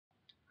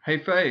Hey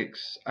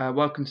folks,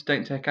 welcome to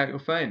Don't Take Out Your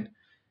Phone.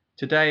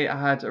 Today I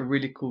had a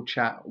really cool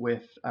chat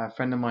with a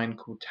friend of mine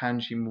called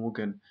Tangy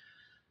Morgan,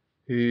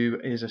 who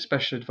is a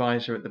special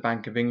advisor at the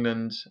Bank of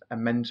England, a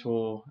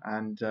mentor,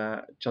 and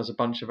does a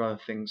bunch of other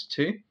things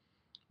too.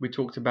 We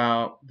talked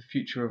about the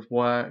future of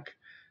work,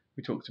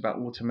 we talked about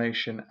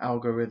automation,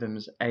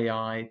 algorithms,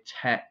 AI,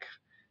 tech,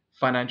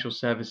 financial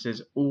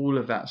services, all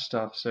of that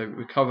stuff. So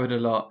we covered a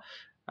lot.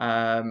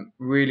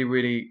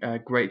 Really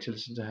great to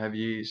listen to her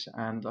views,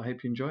 and I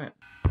hope you enjoy it.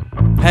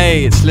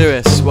 Hey, it's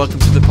Lewis. Welcome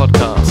to the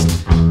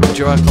podcast.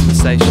 Enjoy our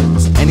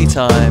conversations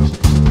anytime,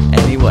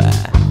 anywhere.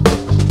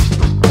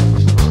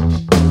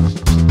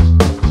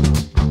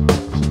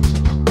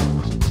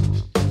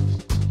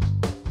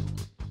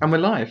 And we're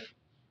live.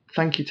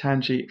 Thank you,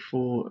 Tangy,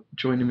 for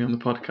joining me on the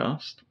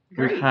podcast.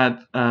 Great. We've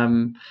had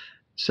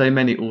so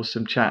many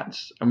awesome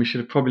chats, and we should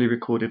have probably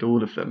recorded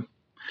all of them.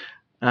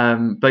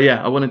 But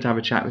yeah, I wanted to have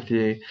a chat with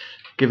you,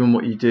 given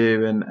what you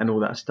do and all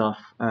that stuff.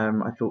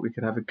 I thought we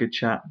could have a good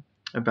chat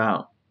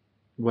about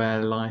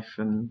where life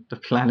and the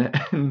planet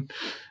and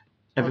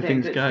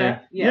everything's going.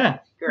 Yeah.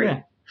 Great.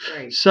 Yeah.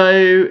 Great.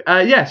 So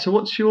so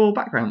what's your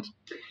background?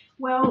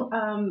 Well,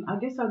 I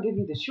guess I'll give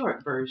you the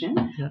short version.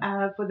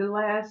 Yeah. For the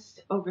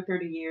last over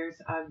 30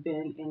 years, I've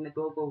been in the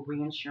global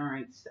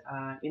reinsurance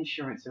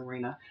insurance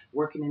arena,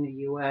 working in the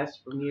U.S.,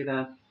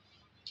 Bermuda,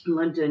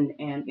 London,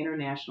 and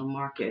international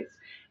markets.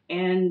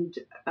 And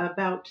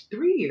about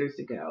 3 years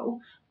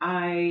ago,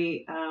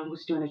 I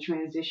was doing a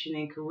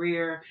transitioning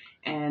career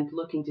and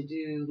looking to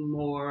do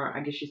more, I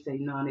guess you'd say,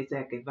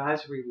 non-exec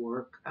advisory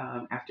work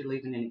after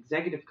leaving an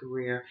executive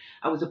career.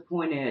 I was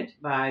appointed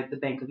by the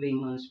Bank of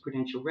England's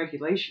Prudential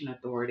Regulation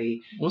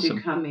Authority Awesome.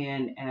 to come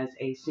in as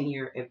a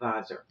senior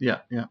advisor.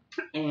 Yeah.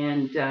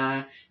 And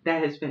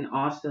that has been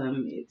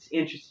awesome. It's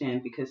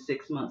interesting because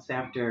 6 months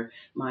after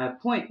my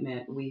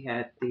appointment, we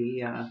had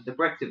the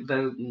Brexit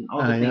vote and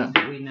all the things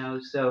that we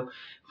know. So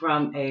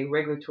from a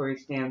regulatory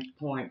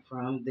standpoint,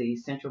 from the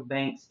central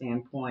bank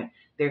standpoint,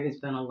 there has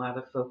been a lot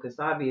of focus,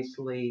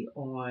 obviously,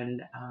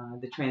 on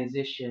the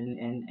transition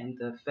and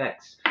the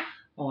effects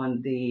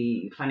on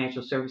the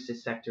financial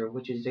services sector,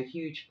 which is a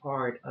huge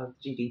part of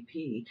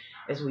GDP,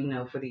 as we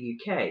know, for the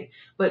UK.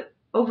 But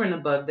over and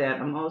above that,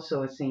 I'm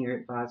also a senior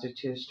advisor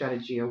to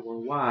Strategia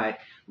Worldwide,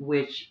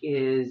 which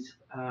is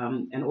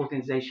an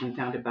organization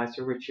founded by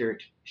Sir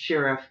Richard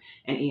Sheriff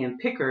and Ian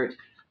Pickard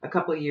a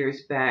couple of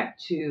years back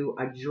to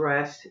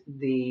address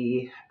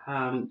the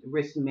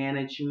risk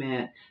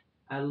management,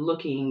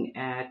 looking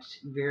at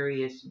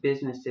various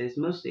businesses,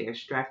 mostly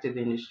extractive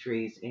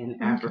industries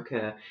in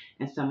Africa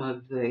and some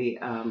of the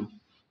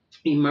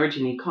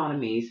emerging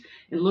economies,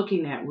 and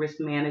looking at risk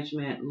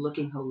management,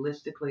 looking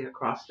holistically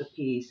across the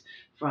piece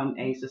from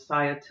a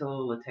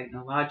societal, a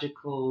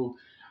technological,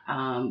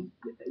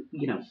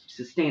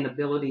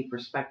 sustainability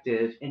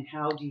perspective, and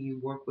how do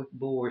you work with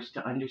boards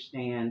to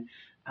understand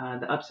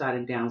the upside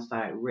and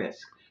downside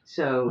risk.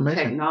 So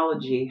Amazing.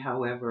 Technology,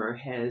 however,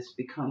 has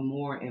become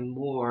more and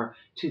more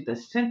to the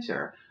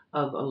center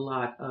of a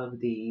lot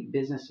of the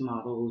business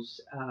models,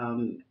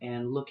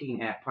 and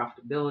looking at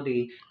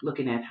profitability,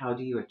 looking at how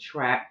do you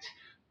attract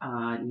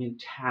new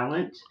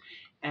talent.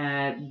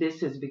 And this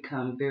has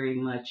become very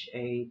much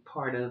a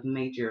part of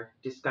major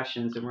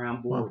discussions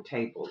around board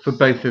tables. For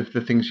both of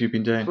the things you've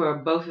been doing? For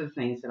both of the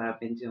things that I've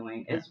been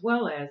doing, as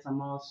well as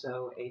I'm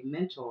also a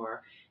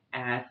mentor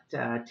at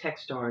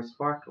Techstars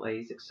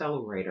Barclays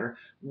Accelerator,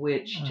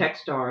 which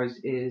Techstars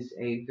is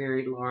a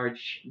very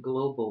large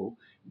global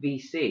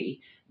VC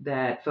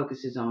that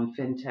focuses on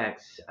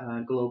fintechs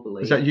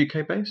globally. Is that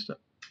UK based?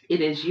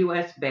 It is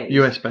US based.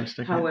 US based,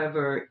 okay.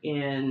 However,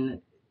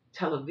 in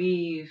Tel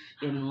Aviv,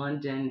 in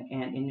London,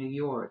 and in New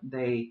York,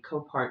 they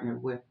co-partner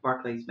with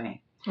Barclays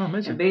Bank. Oh,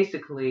 amazing. And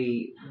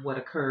basically what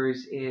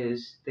occurs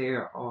is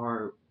there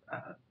are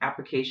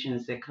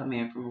applications that come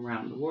in from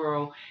around the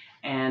world,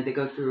 and they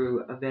go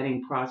through a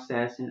vetting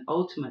process, and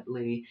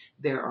ultimately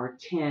there are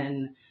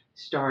 10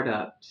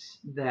 startups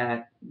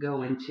that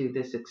go into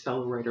this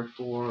accelerator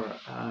for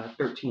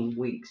 13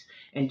 weeks.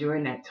 And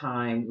during that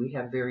time, we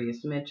have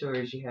various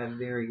mentors, you have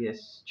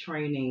various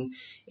training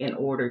in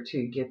order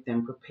to get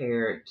them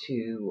prepared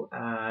to,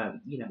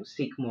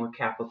 seek more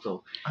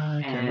capital.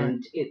 Okay,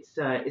 and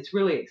right. It's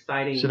really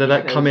exciting. So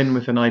they come in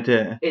with an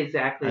idea.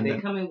 Exactly. They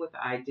come in with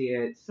the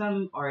idea.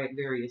 Some are at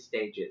various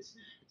stages.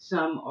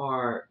 Some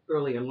are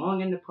early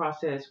along in the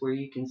process where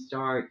you can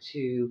start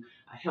to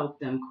help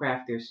them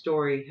craft their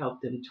story,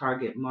 help them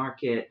target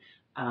market,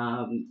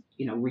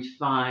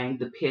 refine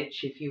the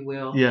pitch, if you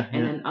will.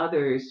 And then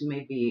others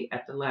may be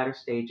at the latter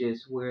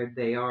stages where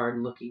they are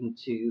looking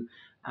to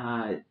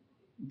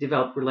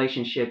develop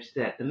relationships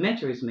that the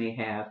mentors may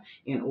have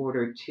in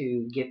order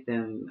to get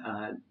them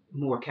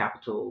more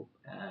capital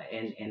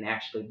and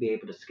actually be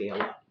able to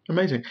scale up.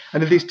 Amazing.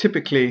 And are these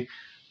typically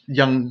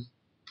young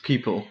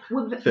people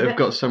that have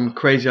got some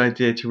crazy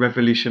idea to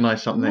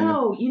revolutionize something?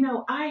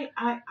 No,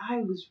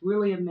 I was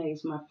really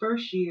amazed. My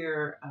first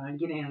year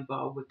getting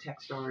involved with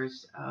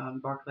Techstars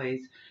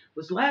Barclays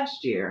was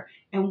last year.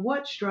 And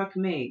what struck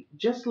me,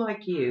 just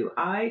like you,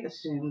 I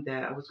assumed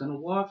that I was going to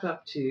walk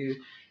up to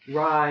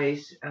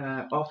Rise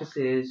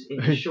offices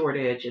in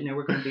Shoreditch, and there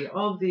were going to be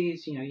all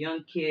these,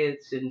 young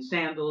kids in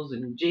sandals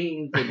and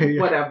jeans and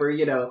whatever,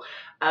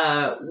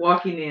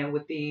 walking in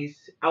with these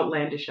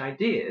outlandish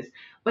ideas.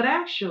 But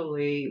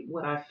actually,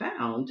 what I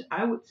found,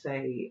 I would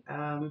say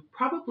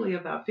probably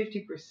about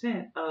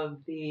 50% of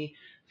the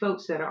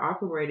folks that are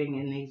operating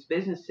in these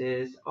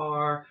businesses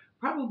are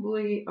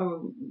probably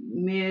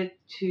mid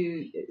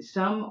to,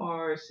 some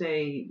are,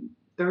 say,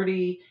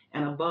 30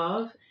 and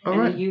above, All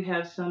and right. then you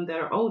have some that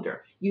are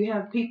older. You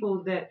have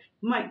people that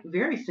might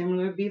very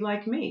similar be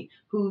like me,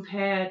 who've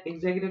had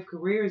executive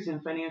careers in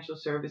financial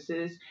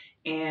services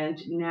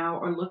and now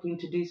are looking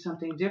to do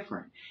something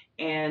different.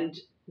 And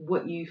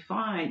what you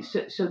find,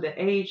 so the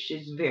age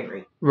is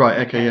vary.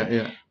 Right. Okay.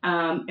 Yeah.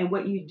 And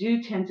what you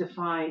do tend to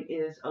find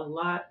is a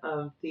lot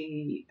of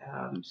the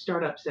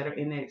startups that are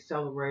in the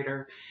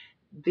accelerator,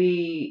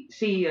 the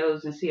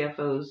CEOs and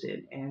CFOs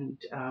and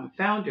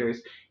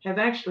founders have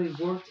actually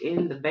worked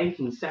in the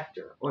banking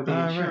sector or the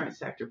insurance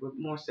sector, but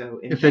more so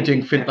in if they're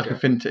doing if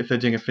they're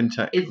doing a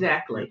fintech.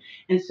 Exactly.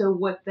 And so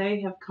what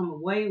they have come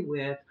away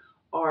with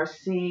are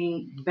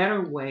seeing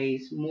better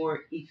ways, more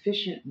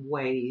efficient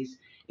ways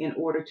in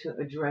order to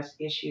address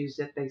issues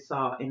that they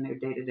saw in their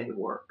day-to-day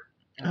work.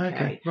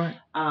 Okay. Right.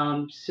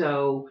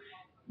 So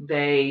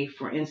they,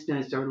 for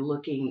instance, are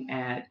looking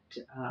at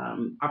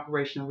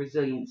operational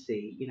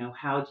resiliency.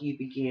 How do you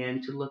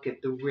begin to look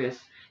at the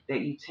risks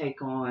that you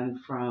take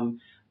on from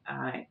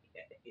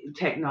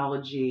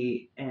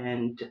technology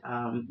and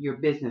your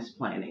business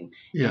planning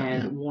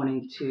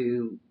wanting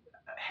to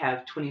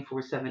have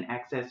 24/7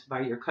 access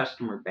by your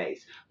customer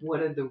base? What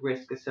are the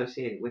risks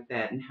associated with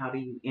that, and how do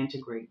you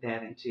integrate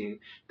that into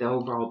the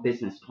overall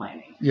business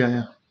planning?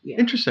 Yeah.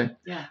 Interesting.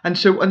 Yeah. And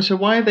so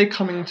why are they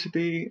coming to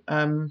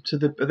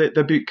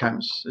the boot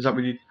camps? Is that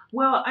what you?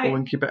 Well,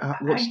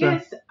 What's I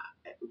guess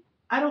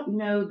I don't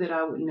know that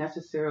I would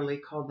necessarily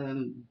call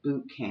them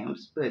boot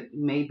camps, but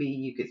maybe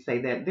you could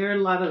say that there are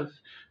a lot of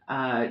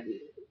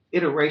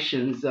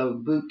iterations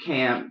of boot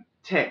camp,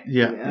 tech,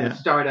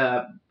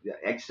 startup,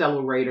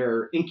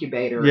 accelerator,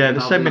 incubator. Yeah,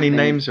 there's so many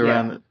names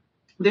around it.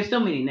 There's so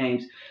many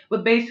names,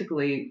 but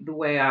basically the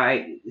way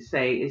I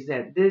say is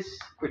that this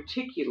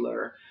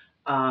particular,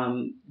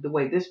 the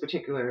way this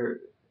particular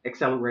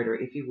accelerator,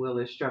 if you will,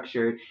 is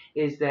structured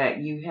is that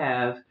you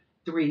have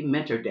 3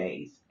 mentor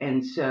days.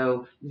 And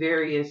so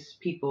various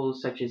people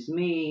such as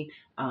me,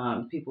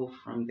 people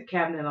from the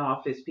cabinet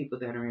office, people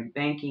that are in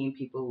banking,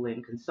 people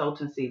in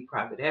consultancy,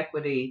 private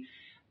equity,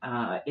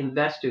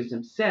 investors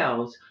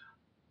themselves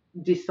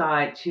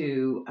decide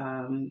to,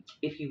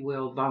 if you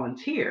will,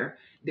 volunteer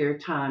their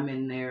time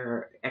and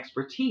their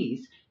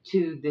expertise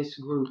to this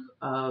group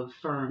of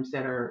firms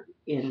that are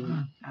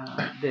in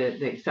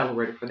the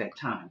accelerator for that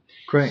time.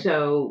 Great.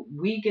 So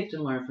we get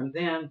to learn from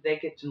them, they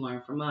get to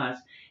learn from us.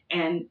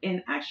 And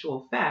in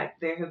actual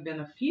fact, there have been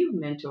a few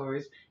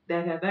mentors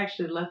that have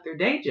actually left their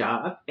day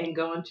job and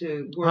gone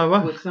to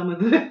work with some of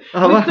the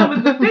some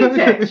of the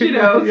fintechs,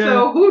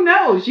 So who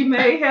knows? You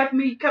may have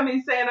me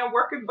coming saying I'm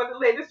working for the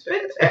latest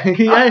fintech.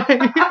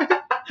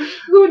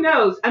 Who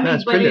knows? I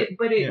mean,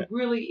 but it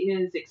really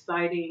is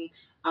exciting.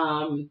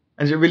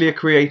 Is it really a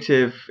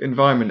creative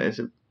environment? Is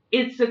it?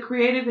 It's a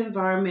creative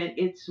environment.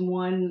 It's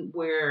one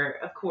where,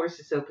 of course,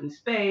 it's open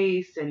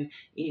space and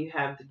you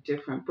have the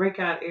different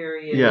breakout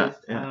areas,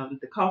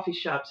 the coffee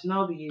shops and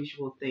all the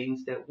usual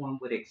things that one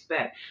would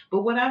expect.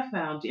 But what I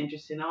found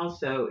interesting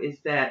also is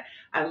that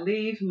I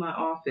leave my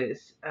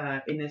office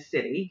in the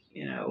city,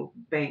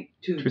 bank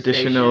tube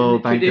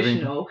traditional,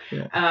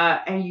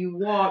 and you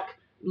walk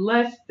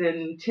less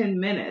than 10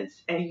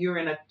 minutes and you're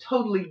in a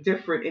totally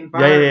different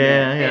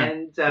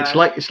environment. And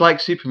it's like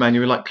Superman.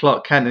 You're like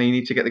Clark Kent and you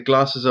need to get the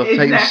glasses off,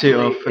 take your suit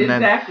off, and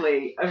then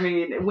I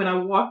mean, when I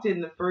walked in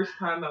the first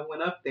time I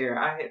went up there,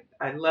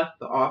 I left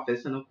the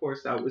office and of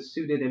course I was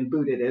suited and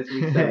booted, as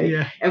we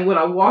say. And when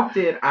I walked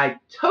in, I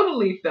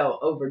totally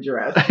felt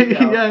overdressed.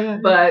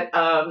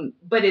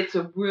 But it's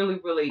a really,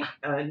 really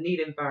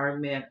neat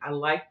environment. I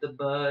like the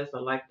buzz. I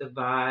like the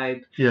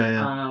vibe.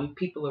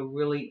 People are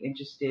really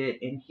interested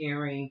in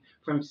hearing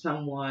from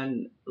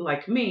someone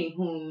like me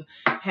whom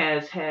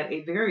has had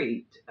a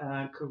varied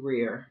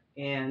career.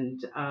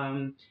 And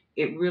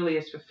it really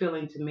is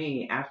fulfilling to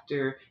me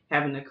after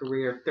having a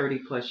career of 30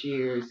 plus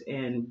years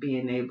and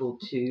being able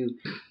to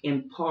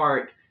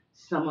impart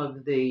some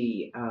of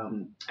the,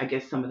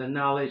 some of the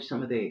knowledge,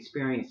 some of the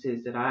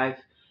experiences that I've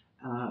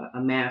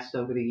amassed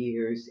over the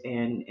years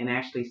and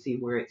actually see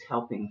where it's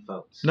helping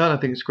folks. No, I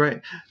think it's great.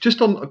 Just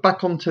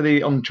back onto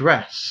the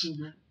dress,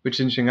 which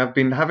is interesting. I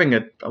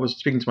was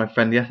speaking to my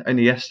friend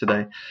only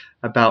yesterday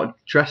about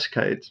dress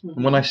code.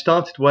 And when I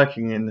started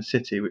working in the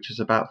city, which was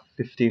about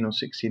 15 or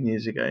 16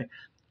 years ago,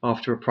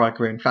 after a prior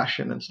career in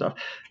fashion and stuff,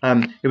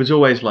 it was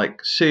always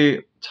like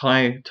suit,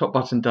 tie, top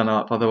button done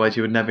up, otherwise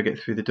you would never get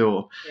through the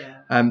door.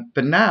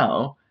 But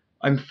now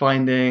I'm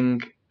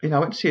finding I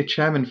went to see a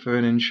chairman for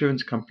an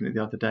insurance company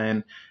the other day,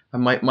 and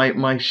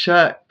my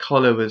shirt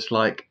collar was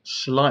like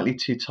slightly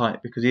too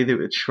tight because either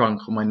it had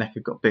shrunk or my neck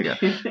had got bigger.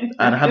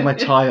 And I had my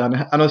tie on,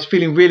 and I was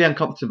feeling really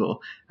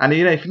uncomfortable. And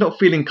if you're not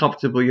feeling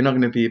comfortable, you're not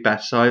going to be your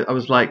best. So I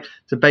was like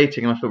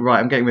debating, and I thought, right,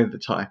 I'm getting rid of the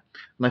tie.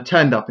 And I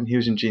turned up, and he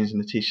was in jeans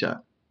and a t-shirt.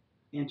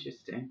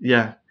 Interesting.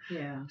 Yeah.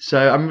 Yeah.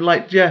 So I'm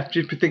like, just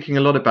been thinking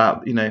a lot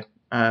about,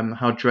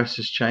 how dress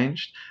has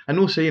changed, and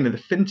also, the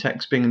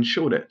fintechs being in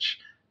Shoreditch,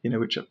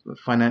 which are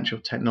financial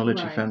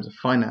technology Right. firms, or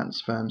finance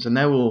firms, and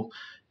they're all,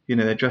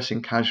 they're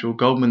dressing casual.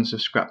 Goldman's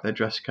have scrapped their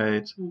dress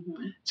codes.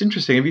 Mm-hmm. It's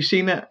interesting. Have you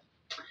seen it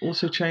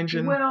also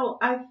changing? Well,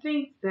 I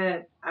think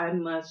that I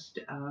must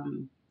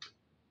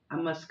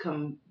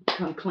come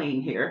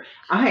clean here.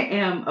 I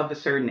am of a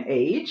certain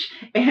age,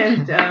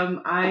 and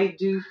I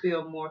do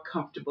feel more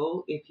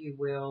comfortable, if you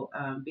will,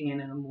 being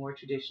in a more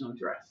traditional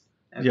dress.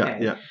 Okay.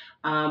 Yeah.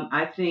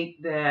 I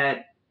think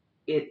that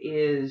it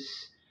is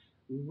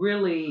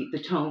really the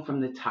tone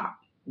from the top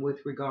with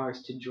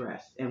regards to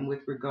dress and with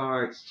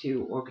regards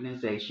to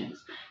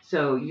organizations.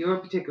 So your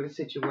particular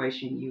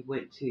situation, you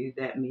went to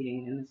that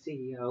meeting and the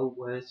CEO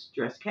was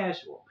dressed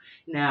casual.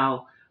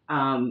 Now,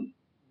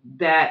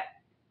 that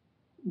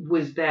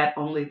was that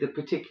only the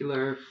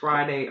particular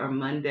Friday or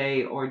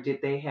Monday, or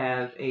did they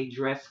have a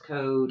dress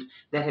code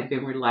that had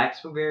been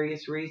relaxed for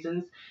various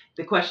reasons?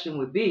 The question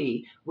would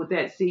be, would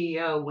that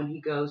CEO, when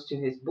he goes to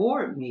his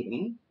board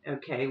meeting,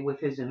 okay, with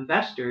his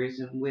investors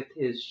and with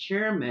his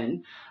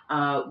chairman,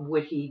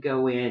 would he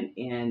go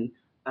in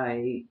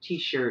a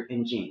t-shirt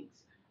and jeans?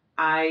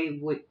 I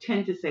would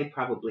tend to say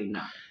probably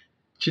not.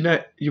 Do you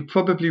know, you're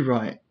probably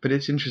right, but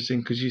it's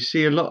interesting because you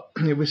see a lot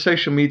with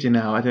social media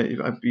now.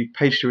 You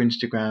page through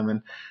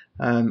Instagram,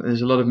 and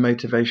there's a lot of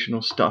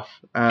motivational stuff,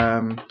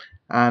 and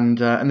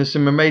there's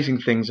some amazing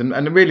things,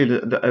 and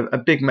really a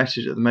big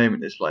message at the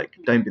moment is like,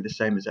 don't be the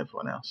same as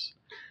everyone else.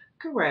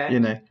 Correct.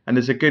 And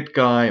there's a good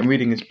guy. I'm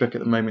reading his book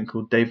at the moment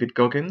called David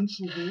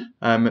Goggins,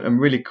 a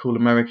really cool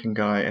American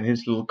guy, and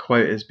his little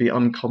quote is, "Be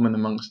uncommon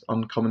amongst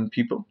uncommon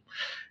people,"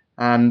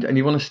 and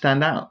you want to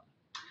stand out.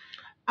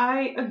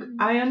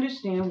 I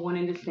understand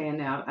wanting to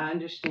stand out. I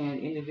understand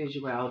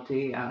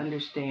individuality. I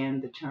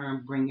understand the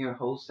term bring your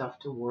whole self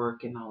to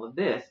work and all of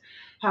this.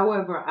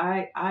 However,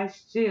 I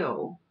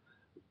still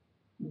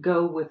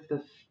go with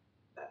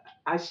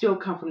I still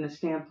come from the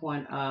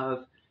standpoint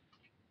of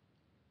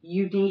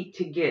you need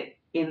to get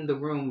in the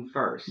room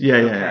first.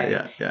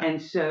 Yeah. And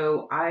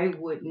so I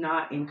would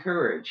not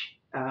encourage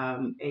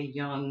a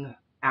young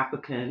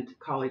applicant,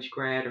 college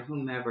grad, or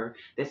whomever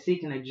that's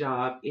seeking a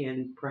job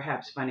in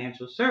perhaps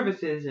financial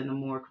services in a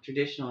more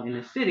traditional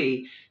inner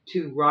city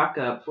to rock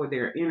up for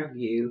their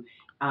interview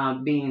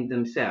being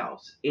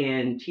themselves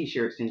in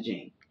t-shirts and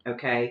jeans.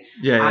 Okay.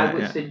 I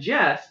would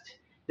suggest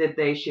that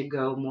they should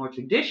go more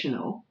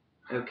traditional.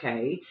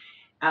 Okay.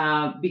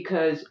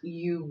 Because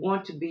you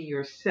want to be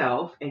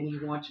yourself and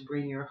you want to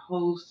bring your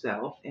whole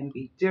self and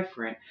be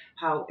different.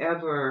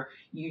 However,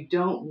 you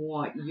don't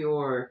want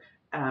your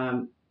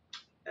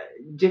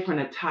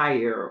different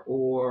attire,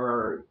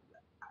 or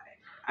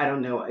I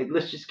don't know,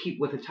 let's just keep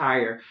with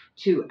attire,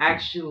 to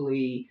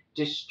actually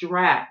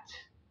distract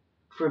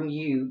from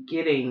you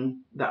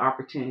getting the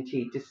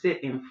opportunity to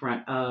sit in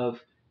front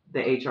of the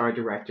HR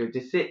director,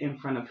 to sit in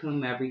front of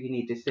whomever you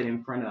need to sit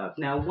in front of.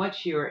 Now,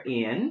 once you're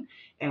in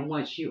and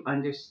once you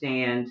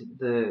understand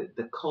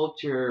the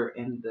culture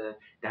and the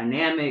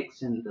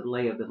dynamics and the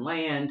lay of the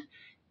land,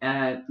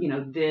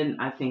 then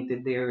I think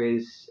that there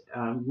is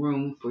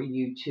room for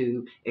you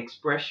to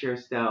express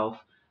yourself.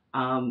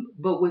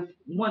 But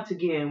once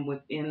again,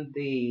 within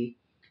the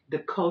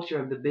culture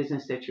of the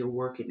business that you're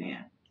working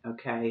in.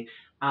 Okay.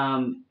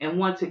 And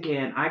once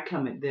again, I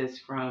come at this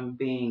from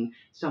being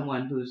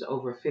someone who's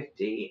over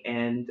 50,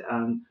 and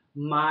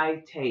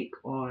my take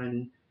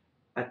on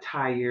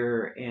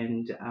attire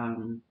and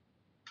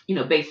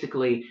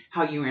basically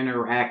how you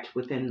interact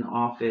within the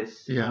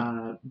office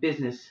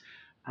business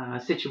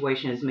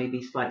situations may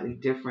be slightly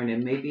different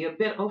and maybe a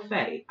bit au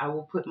fait. I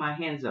will put my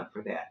hands up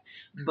for that.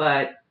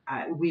 But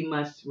we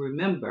must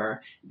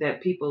remember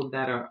that people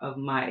that are of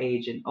my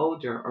age and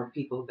older are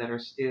people that are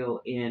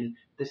still in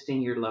the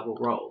senior level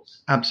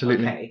roles.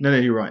 Absolutely. Okay. No,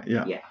 you're right.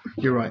 Yeah.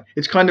 You're right.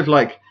 It's kind of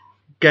like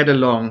get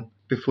along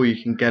before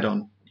you can get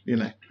on.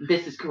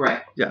 This is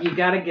correct. Yeah. You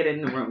got to get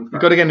in the room first.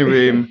 You've got to get in the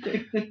room.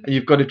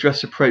 You've got to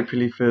dress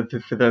appropriately for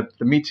the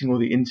meeting or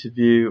the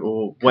interview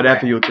or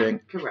whatever you're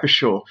doing. Correct. For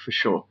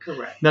sure.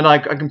 Correct. No, I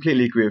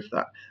completely agree with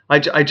that.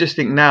 I just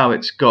think now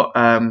it's got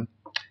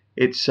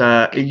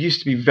it used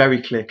to be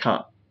very clear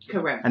cut.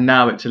 Correct. And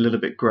now it's a little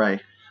bit grey.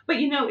 But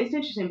it's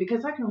interesting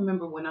because I can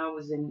remember when I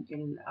was in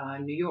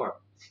New York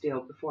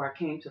still before I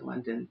came to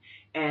London,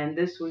 and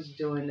this was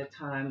during the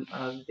time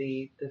of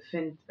the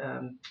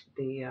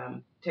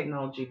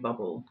technology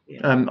bubble.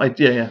 .com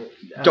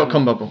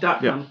bubble.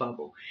 .com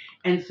bubble.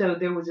 And so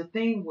there was a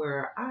thing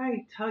where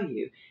I tell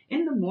you,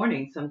 in the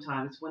morning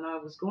sometimes when I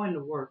was going to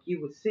work,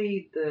 you would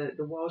see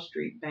the Wall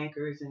Street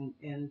bankers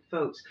and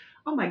folks.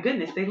 Oh my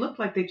goodness, they looked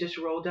like they just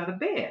rolled out of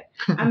bed.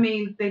 I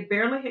mean, they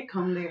barely had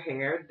combed their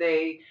hair.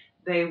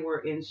 They were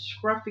in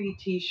scruffy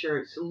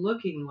T-shirts,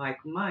 looking like,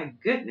 my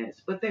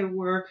goodness, but they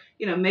were,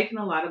 making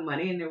a lot of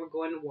money, and they were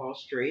going to Wall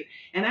Street.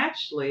 And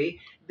actually,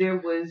 there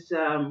was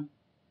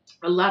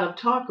a lot of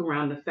talk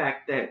around the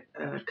fact that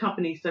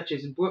companies such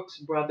as Brooks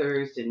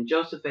Brothers and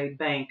Joseph A.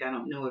 Bank, I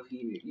don't know if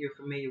you're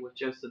familiar with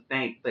Joseph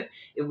Bank, but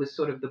it was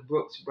sort of the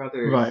Brooks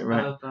Brothers Right.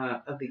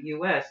 of the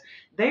U.S.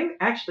 They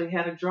actually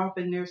had a drop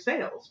in their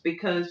sales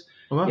because,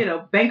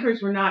 Wow.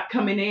 bankers were not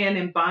coming in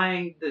and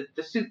buying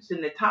the suits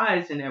and the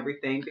ties and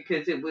everything,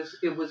 because it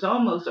was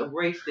almost a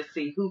race to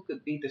see who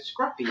could be the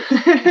scruffiest,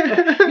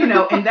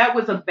 and that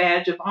was a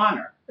badge of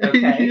honor.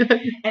 Okay. Yeah.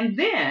 And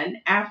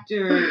then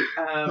after,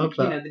 Love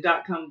that. the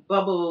dot-com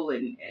bubble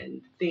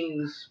and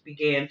things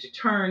began to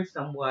turn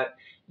somewhat,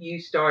 you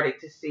started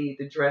to see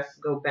the dress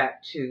go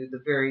back to the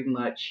very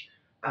much,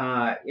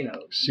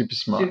 Super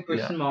smart. super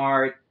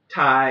smart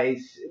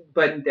ties,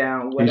 button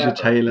down, Use your whatever,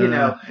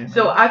 tailor.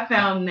 So I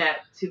found that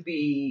to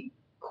be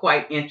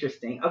quite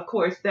interesting. Of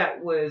course,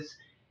 that was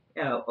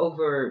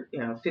over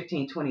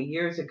 15, 20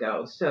 years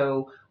ago.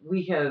 So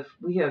we have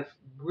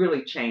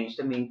really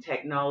changed. I mean,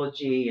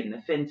 technology and the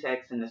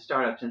fintechs and the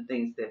startups and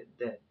things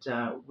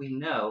that we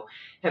know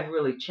have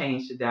really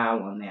changed the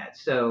dial on that.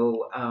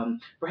 So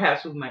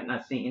perhaps we might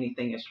not see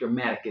anything as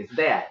dramatic as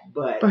that,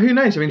 but who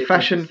knows? I mean,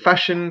 it's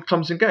fashion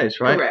comes and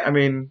goes, right? Correct. I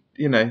mean,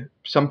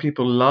 some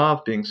people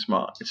love being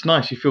smart. It's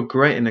nice. You feel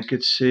great in a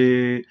good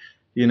suit.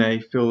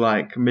 You feel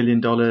like $1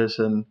 million,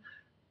 and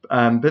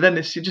but then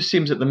it just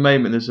seems at the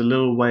moment there's a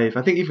little wave.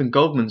 I think even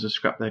Goldman's have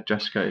scrapped their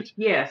dress code.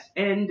 Yes,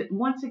 and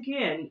once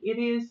again,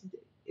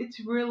 it's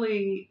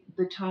really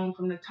the tone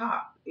from the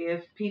top.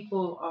 If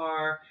people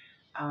are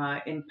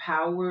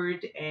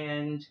empowered,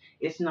 and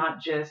it's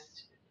not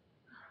just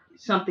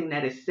something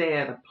that is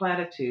said, a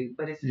platitude,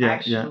 but it's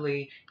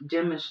actually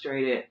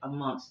demonstrated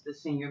amongst the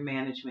senior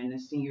management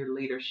and senior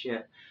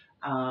leadership.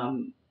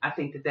 I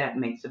think that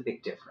makes a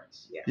big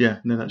difference. Yes. Yeah,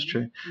 no, that's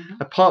true.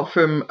 Apart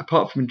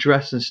from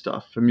dress and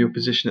stuff, from your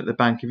position at the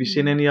bank, have you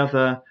seen any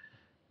other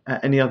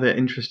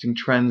interesting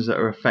trends that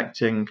are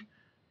affecting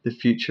the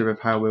future of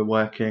how we're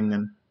working?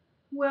 And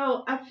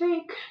well, I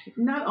think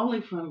not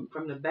only from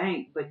the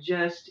bank, but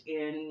just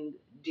in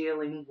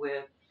dealing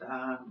with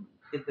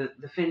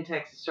the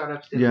fintechs,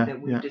 startups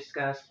that we've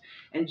discussed,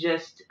 and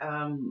just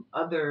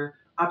other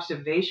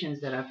observations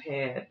that I've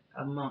had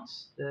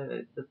amongst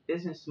the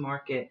business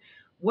market.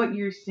 What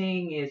you're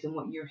seeing is, and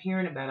what you're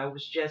hearing about, I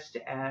was just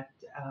at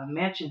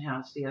Mansion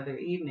House the other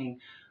evening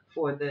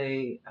for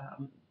the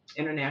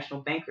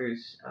international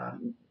bankers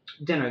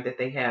dinner that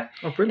they have.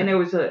 oh, brilliant.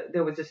 And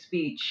there was a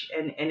speech,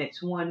 and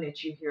it's one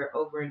that you hear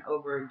over and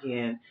over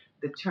again.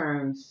 The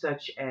terms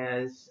such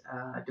as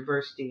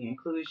diversity,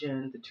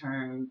 inclusion, the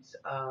terms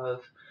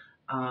of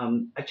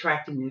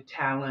attracting new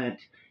talent.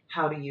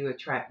 How do you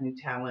attract new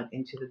talent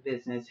into the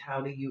business? How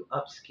do you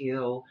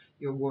upskill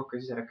your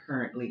workers that are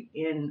currently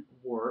in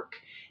work?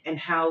 And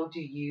how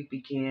do you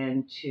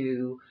begin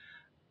to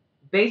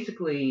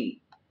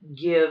basically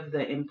give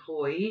the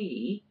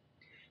employee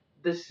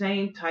the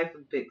same type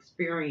of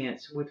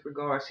experience with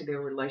regards to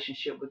their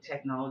relationship with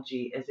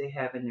technology as they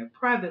have in their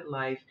private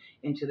life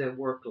into their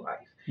work life?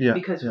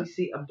 Because we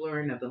see a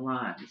blurring of the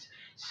lines.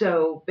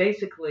 So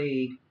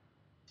basically,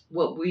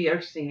 what we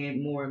are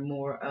seeing more and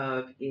more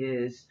of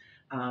is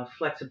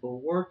flexible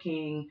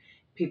working,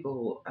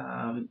 people,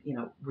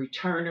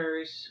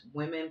 returners,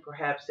 women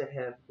perhaps that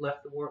have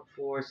left the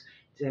workforce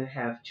to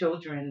have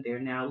children. They're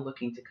now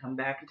looking to come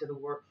back into the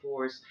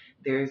workforce.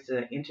 There's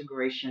an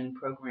integration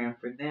program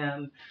for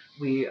them.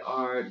 We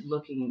are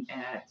looking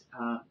at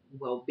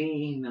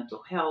well-being,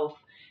 mental health,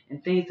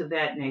 and things of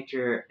that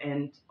nature.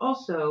 And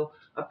also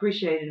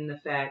appreciating the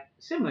fact,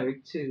 similar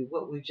to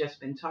what we've just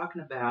been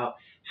talking about,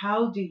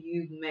 how do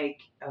you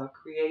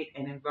create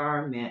an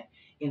environment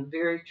in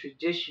very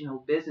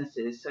traditional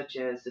businesses such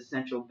as the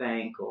central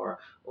bank or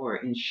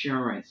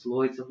insurance,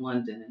 Lloyd's of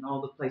London, and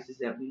all the places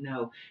that we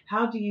know?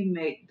 How do you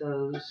make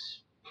those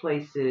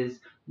places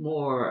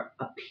more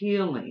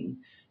appealing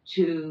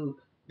to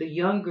the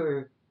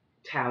younger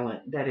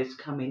talent that is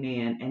coming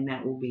in and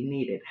that will be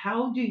needed?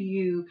 How do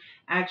you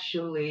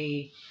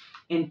actually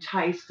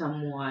entice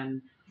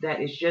someone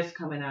that is just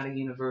coming out of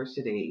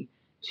university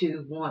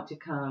to want to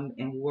come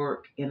and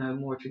work in a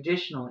more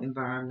traditional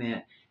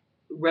environment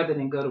rather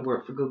than go to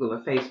work for Google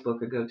or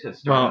Facebook or go to a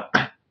startup?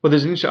 Well,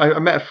 there's I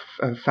met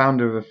a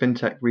founder of a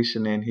fintech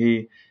recently, and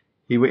he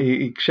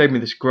showed me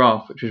this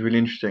graph, which was really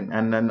interesting.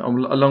 And then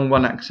along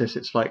one axis,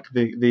 it's like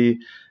the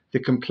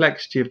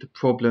complexity of the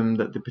problem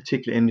that the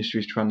particular industry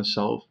is trying to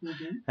solve.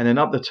 And then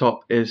up the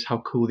top is how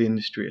cool the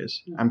industry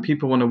is. And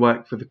people want to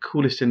work for the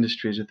coolest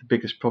industries with the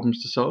biggest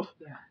problems to solve,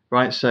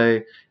 right? So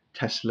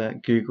Tesla,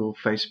 Google,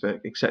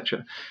 Facebook,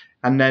 etc.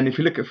 And then if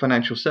you look at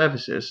financial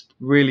services,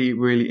 really,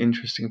 really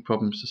interesting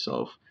problems to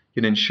solve.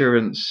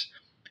 Insurance,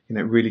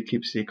 really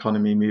keeps the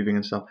economy moving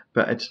and stuff,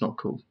 but it's not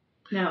cool.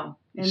 No.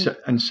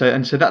 And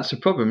so that's a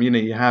problem.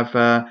 You have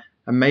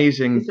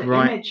amazing, it's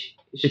bright. An image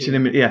issue. It's an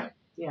image, yeah.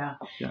 Yeah.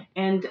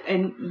 And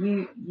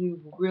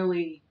you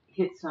really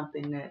hit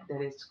something that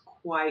is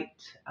quite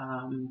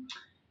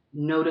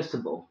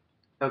noticeable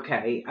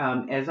Okay,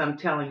 as I'm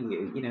telling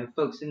you,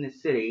 folks in the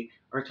city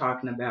are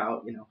talking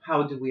about,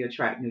 how do we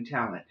attract new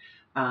talent?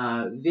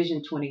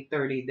 Vision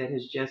 2030 that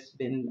has just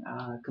been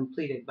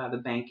completed by the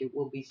bank. It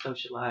will be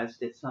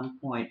socialized at some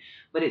point,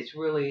 but it's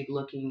really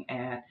looking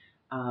at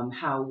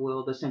how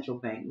will the central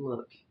bank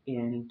look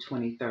in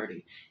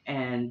 2030,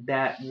 and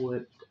that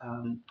would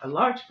a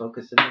large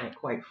focus of that,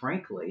 quite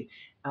frankly,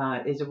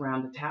 is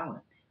around the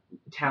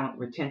talent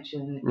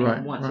retention, Right,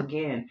 and once right.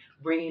 again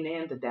bringing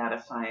in the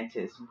data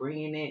scientists,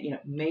 bringing in,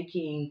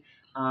 making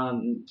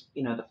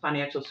the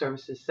financial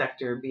services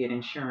sector, be it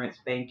insurance,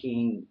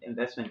 banking,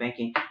 investment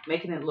banking,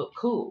 making it look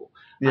cool,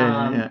 Yeah,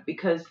 yeah, yeah.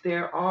 because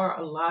there are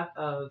a lot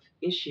of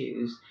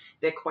issues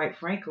that, quite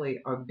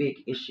frankly, are big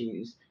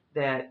issues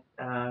that,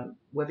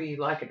 whether you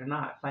like it or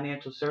not,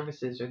 financial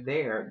services are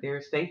there. There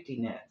are safety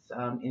nets.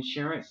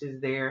 Insurance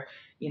is there,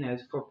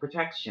 for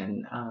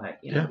protection.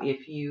 Yeah.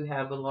 If you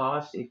have a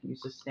loss, if you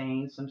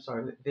sustain some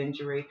sort of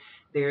injury,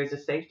 there is a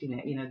safety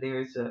net.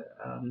 There's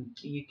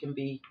you can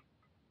be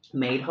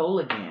made whole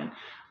again.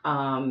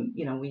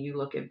 When you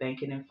look at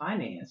banking and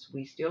finance,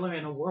 we still are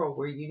in a world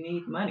where you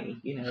need money,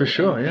 For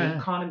sure, and the yeah.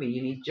 economy,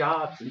 you need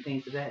jobs and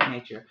things of that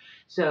nature.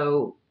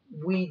 So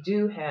we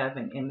do have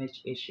an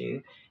image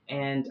issue,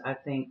 and I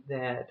think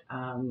that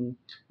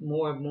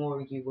more and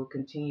more you will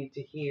continue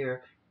to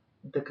hear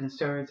the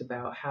concerns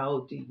about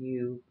how do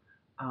you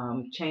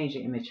change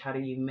the image, how do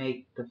you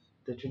make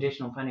the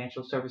traditional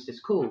financial services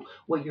cool.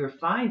 What you're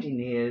finding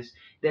is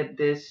that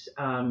this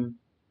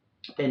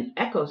an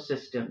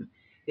ecosystem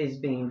is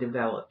being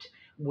developed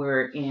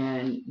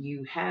wherein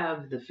you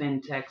have the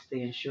fintechs, the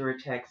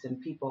insurtechs, and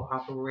people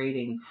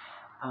operating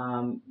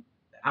um,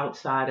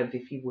 outside of,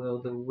 if you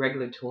will, the Yeah,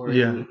 regulatory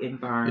yeah,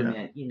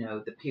 environment,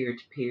 the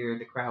peer-to-peer,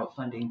 the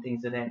crowdfunding,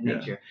 things of that yeah.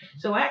 nature.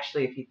 So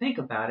actually, if you think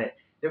about it,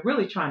 they're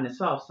really trying to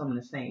solve some of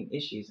the same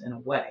issues in a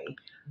way,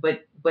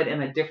 but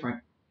in a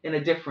different,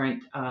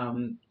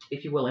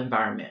 if you will,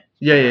 environment.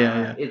 Yeah,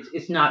 yeah, yeah.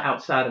 It's not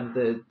outside of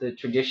the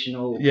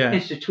traditional Yeah. You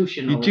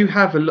institutional. do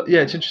have a lot.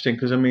 Yeah, it's interesting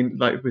because I mean,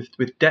 like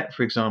with debt,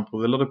 for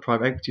example, a lot of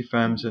private equity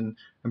firms and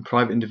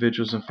private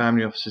individuals and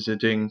family offices are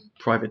doing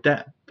private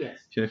debt. Yes.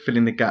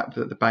 Filling the gap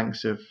that the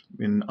banks have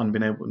not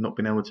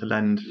been able to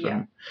lend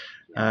Yeah.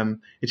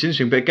 from. It's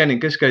interesting, but again, it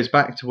just goes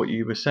back to what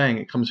you were saying.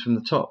 It comes from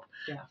the top,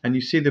 Yeah. and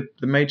you see the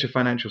major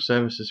financial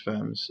services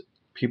firms,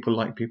 people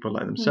like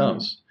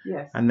themselves,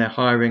 Yes. and they're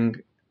hiring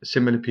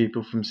similar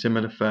people from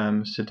similar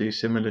firms to do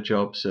similar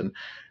jobs, and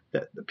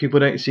people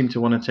don't seem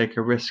to want to take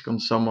a risk on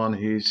someone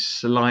who's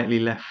slightly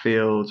left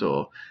field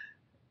or.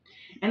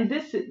 And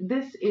this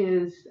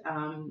is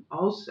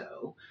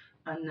also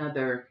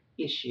another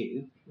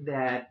issue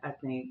that I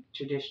think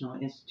traditional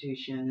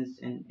institutions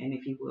and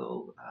if you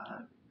will,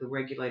 the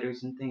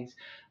regulators and things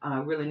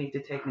really need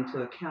to take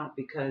into account,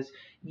 because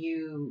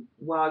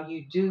while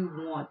you do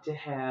want to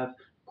have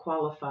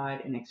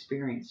qualified and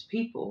experienced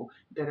people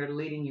that are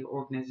leading your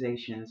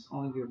organizations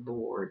on your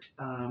board,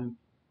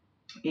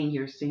 in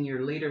your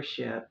senior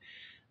leadership,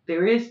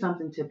 there is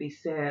something to be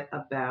said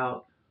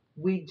about,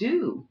 we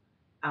do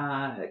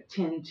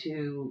tend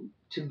to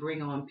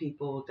bring on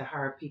people, to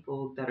hire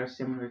people that are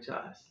similar to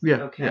us. Yeah,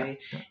 yeah, Okay.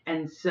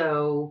 And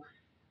so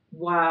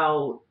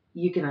while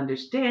you can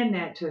understand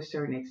that to a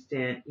certain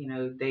extent,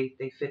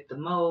 they fit the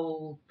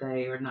mold,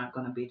 they are not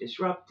going to be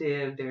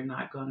disruptive, they're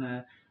not going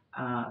to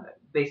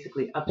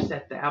basically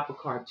upset the apple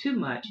cart too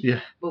much. yeah,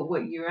 But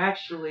what you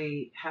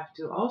actually have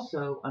to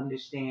also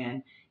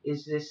understand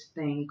is this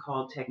thing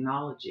called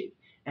technology,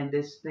 and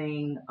this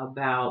thing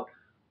about,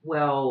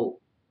 well,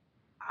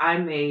 I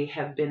may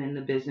have been in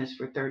the business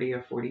for 30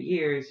 or 40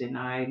 years and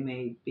I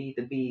may be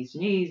the bee's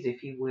knees,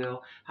 if you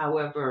will.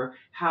 However,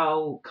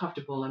 how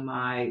comfortable am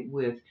I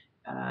with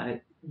uh,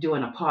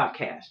 doing a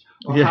podcast?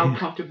 Or how yeah,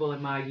 comfortable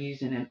am I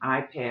using an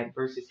iPad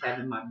versus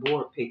having my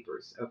board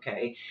papers?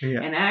 Okay.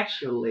 yeah, And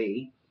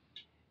actually,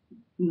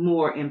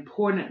 more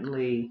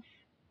importantly,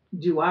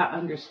 do I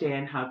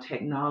understand how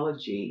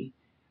technology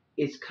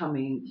is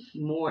coming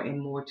more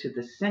and more to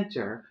the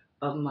center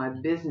of my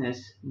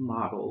business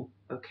model,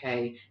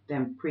 okay,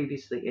 than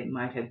previously it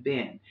might have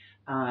been.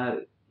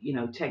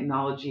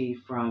 Technology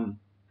from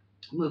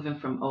moving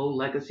from old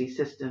legacy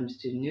systems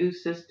to new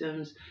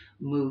systems,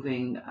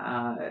 moving,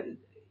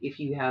 if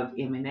you have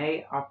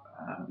M&A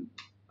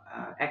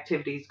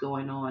activities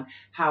going on,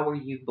 how are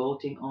you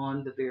bolting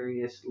on the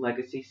various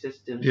legacy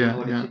systems in yeah,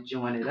 order yeah, to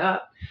join it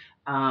up?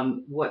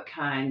 What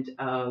kind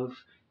of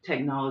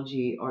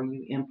technology are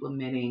you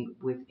implementing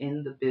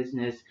within the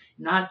business,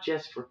 not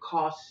just for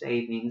cost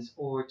savings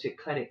or to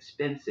cut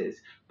expenses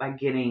by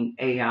getting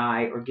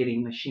AI or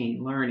getting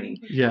machine learning?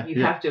 yeah, You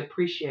yeah, have to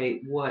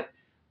appreciate what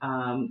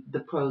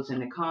the pros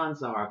and the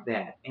cons are of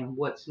that and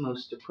what's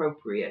most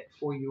appropriate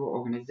for your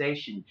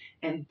organization.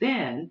 And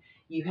then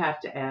you have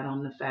to add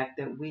on the fact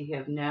that we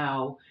have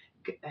now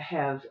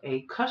have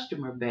a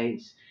customer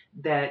base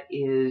that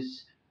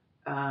is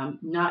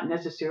not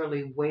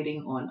necessarily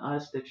waiting on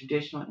us, the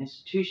traditional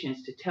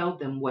institutions, to tell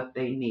them what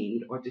they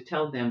need or to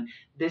tell them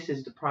this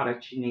is the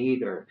product you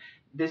need or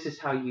this is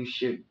how you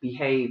should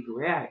behave,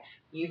 react.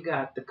 You've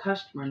got the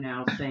customer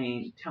now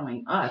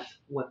telling us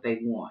what they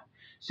want.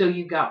 So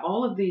you've got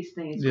all of these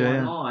things Yeah,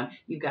 going yeah. on.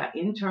 You've got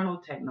internal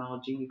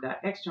technology, you've got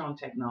external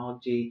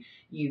technology,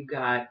 you've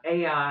got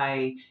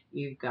AI,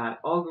 you've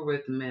got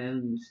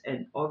algorithms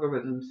and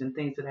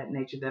things of that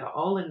nature that are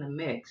all in the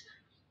mix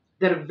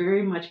that are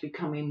very much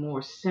becoming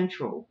more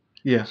central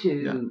Yeah, yeah.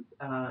 to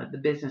the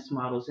business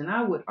models. And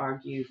I would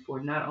argue for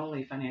not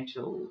only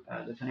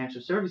the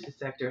financial services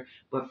sector,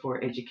 but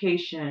for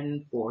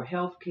education, for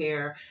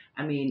healthcare.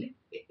 I mean,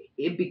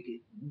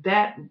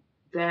 that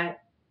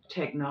that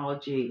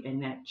technology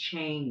and that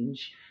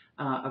change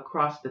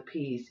across the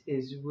piece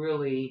is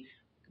really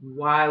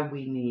why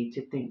we need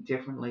to think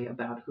differently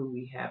about who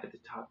we have at the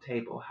top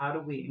table. How do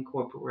we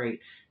incorporate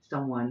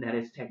someone that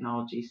is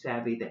technology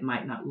savvy, that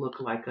might not look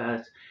like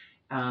us,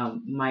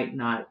 might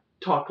not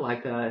talk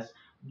like us,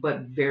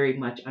 but very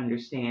much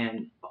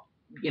understand,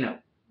 you know,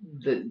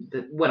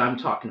 the what I'm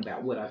talking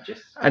about, what I've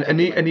just And are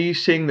articulated. you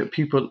seeing that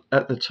people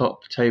at the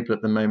top table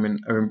at the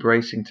moment are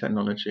embracing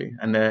technology,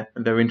 and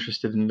they're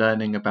interested in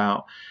learning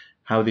about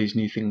how these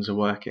new things are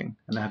working,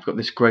 and they've got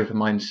this growth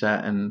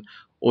mindset, and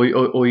or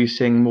are you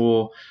seeing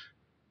more,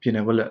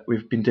 well, look,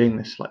 we've been doing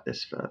this like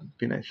this for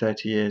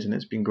 30 years and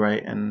it's been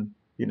great, and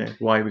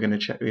why are we going to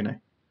check?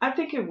 I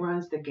think it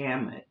runs the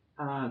gamut.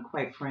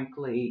 Quite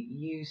frankly,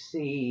 you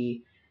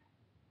see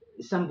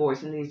some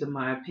boards, and these are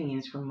my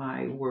opinions from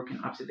my work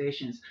and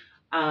observations.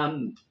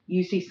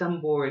 You see some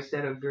boards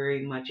that are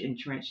very much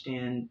entrenched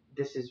in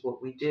this is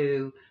what we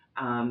do.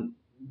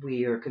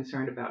 We are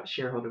concerned about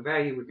shareholder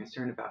value. We're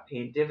concerned about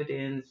paying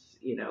dividends.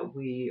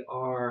 We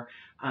are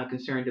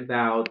concerned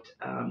about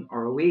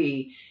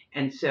ROE.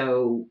 And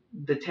so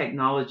the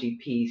technology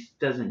piece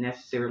doesn't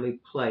necessarily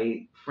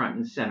play front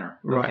and center.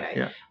 Right.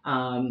 Okay.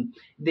 Yeah.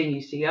 Then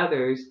you see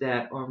others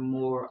that are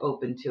more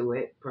open to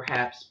it,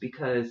 perhaps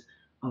because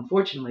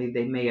unfortunately,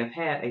 they may have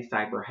had a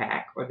cyber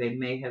hack, or they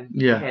may have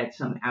Yeah. had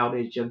some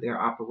outage of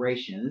their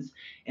operations.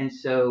 And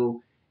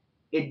so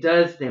it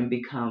does then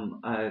become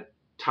a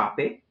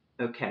topic,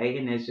 okay,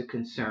 and there's a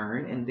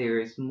concern, and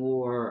there is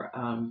more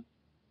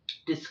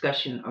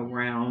discussion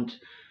around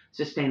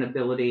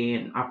sustainability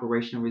and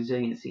operational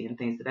resiliency and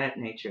things of that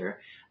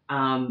nature.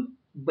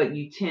 But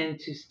you tend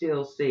to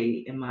still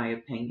see, in my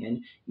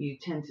opinion,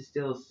 if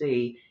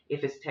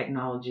it's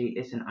technology,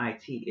 it's an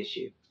IT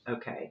issue.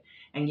 Okay.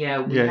 And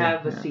yeah, we Yeah.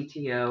 have a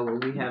CTO or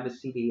we have a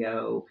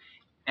CDO,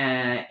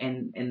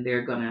 and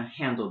they're going to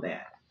handle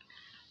that.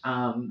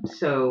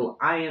 So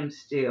I am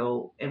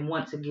still, and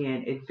once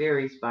again, it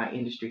varies by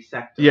industry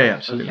sector. Yeah.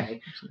 Absolutely.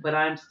 Okay. Absolutely. But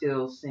I'm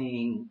still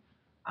seeing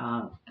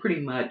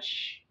pretty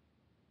much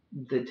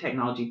the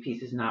technology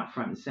piece is not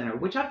front and center,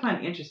 which I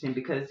find interesting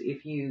because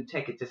if you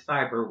take it to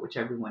cyber, which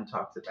everyone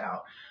talks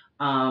about,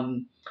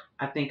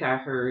 I think I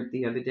heard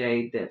the other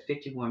day that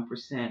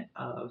 51%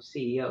 of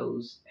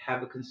CEOs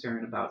have a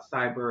concern about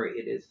cyber.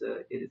 It is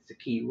a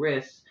key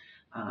risk,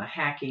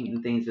 hacking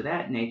and things of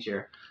that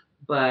nature.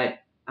 But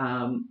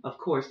of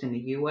course, in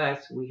the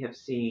U.S., we have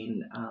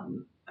seen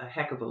a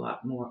heck of a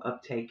lot more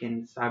uptake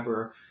in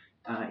cyber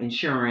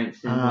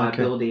insurance and Okay.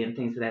 liability and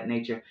things of that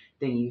nature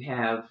than you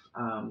have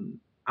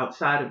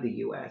outside of the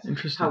U.S.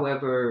 Interesting.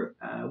 However,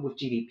 with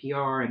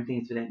GDPR and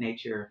things of that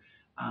nature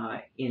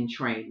in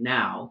train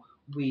now,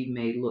 we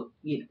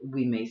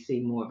may see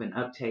more of an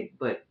uptake,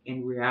 but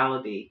in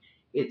reality,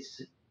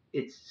 it's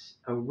it's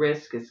a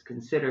risk, it's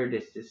considered,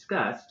 it's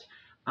discussed,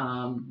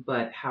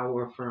 but how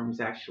are firms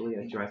actually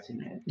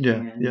addressing it? Yeah.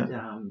 And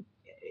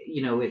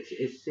Yeah.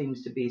 it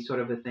seems to be sort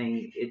of a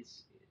thing.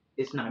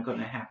 It's not going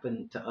to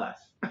happen to us.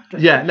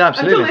 Yeah. No.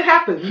 Absolutely. Until it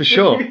happens. For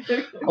sure.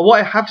 What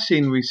I have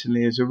seen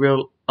recently is a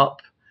real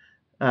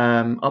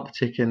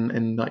uptick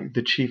in like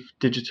the chief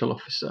digital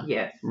officer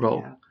Yes.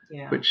 role,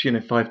 Yeah. which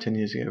 5-10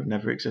 years ago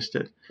never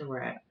existed.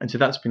 Correct. And so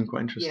that's been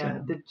quite interesting.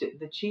 Yeah,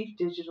 the chief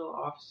digital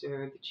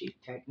officer, the chief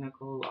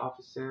technical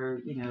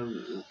officer,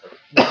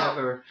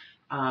 whatever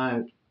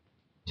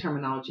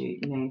terminology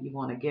name you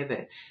want to give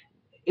it.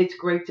 It's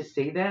great to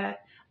see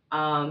that.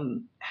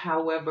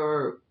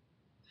 However,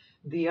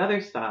 the other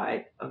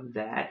side of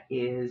that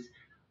is,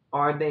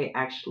 are they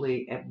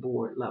actually at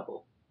board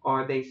level?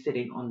 Are they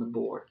sitting on the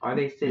board? Are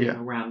they sitting Yeah.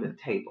 around the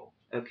table?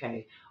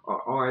 Okay.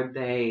 Or are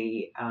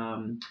they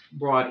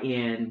brought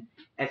in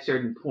at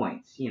certain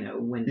points,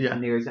 when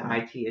there's an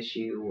IT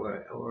issue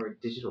or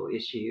digital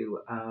issue?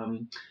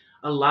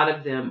 A lot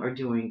of them are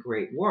doing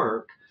great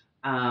work.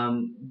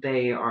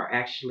 They are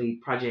actually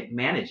project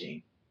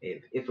managing,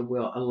 if it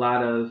will, a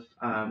lot of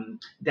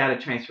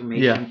data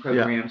transformation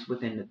programs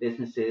within the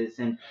businesses.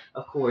 And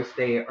of course,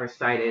 they are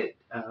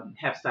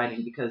have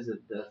citing because of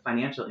the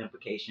financial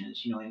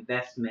implications,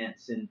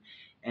 investments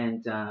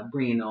and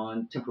bringing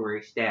on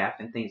temporary staff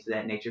and things of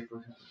that nature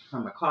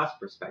from a cost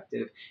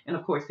perspective. And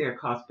of course, there are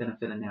cost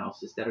benefit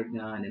analysis that are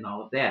done and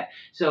all of that.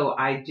 So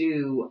I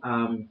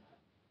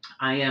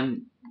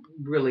am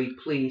really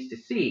pleased to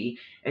see,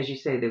 as you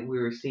say, that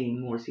we're seeing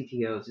more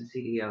CTOs and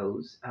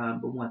CDOs.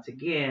 But once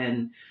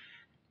again,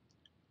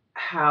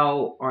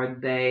 how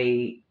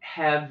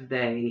have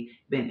they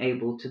been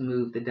able to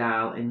move the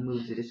dial and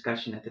move the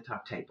discussion at the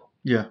top table?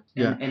 Yeah.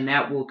 And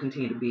that will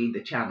continue to be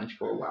the challenge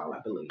for a while,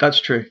 I believe.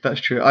 That's true.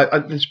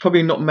 There's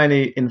probably not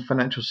many in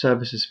financial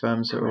services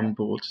firms that are on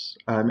board.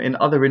 In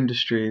other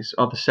industries,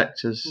 other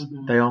sectors,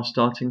 they are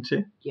starting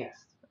to. Yes.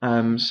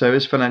 So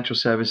as financial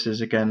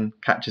services again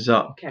catches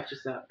up,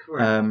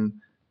 correct.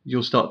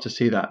 You'll start to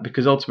see that,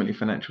 because ultimately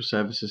financial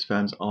services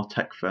firms are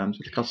tech firms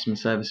with customer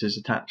services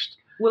attached.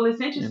 Well, it's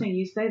interesting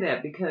you say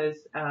that, because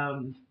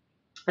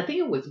I think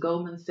it was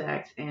Goldman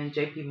Sachs and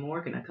JP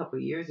Morgan a couple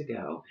of years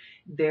ago.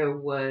 There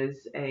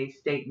was a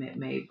statement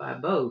made by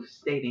both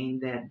stating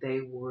that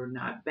they were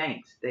not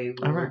banks, they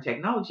were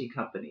technology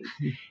companies.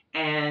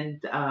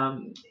 And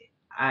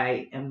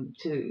I am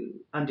to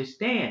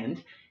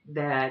understand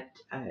that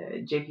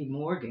JP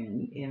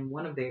Morgan, in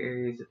one of their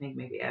areas, I think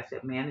maybe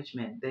asset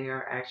management, they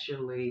are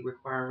actually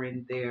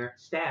requiring their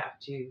staff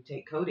to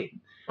take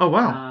coding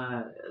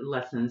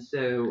lessons.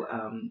 So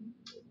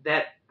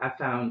that I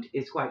found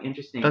is quite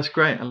interesting. That's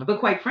great.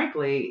 But quite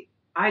frankly,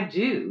 I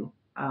do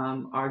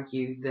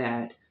argue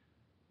that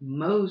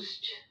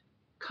most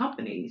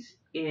companies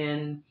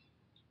in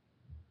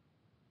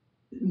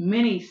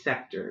many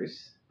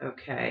sectors,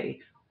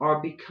 are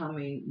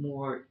becoming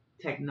more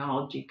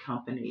technology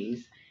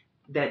companies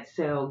that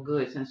sell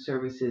goods and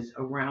services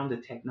around the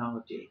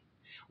technology,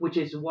 which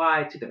is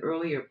why, to the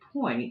earlier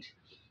point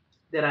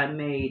that I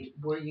made,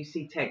 where you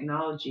see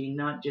technology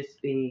not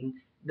just being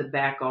the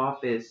back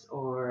office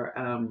or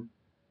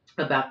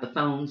about the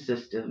phone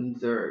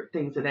systems or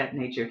things of that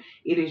nature,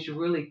 it is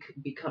really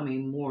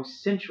becoming more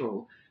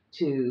central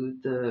to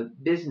the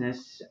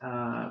business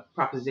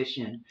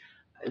proposition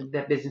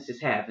that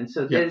businesses have. And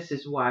so this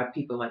is why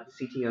people like the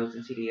CTOs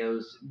and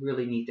CDOs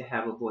really need to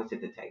have a voice at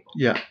the table.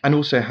 Yeah, and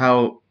also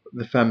how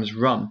the firms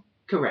run.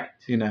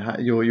 Correct. How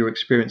your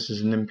experience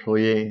as an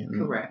employee.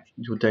 And correct.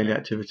 Your daily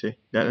activity.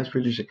 Yeah, that's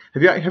really interesting.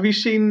 Have you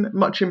seen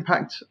much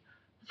impact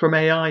from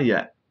AI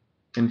yet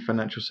in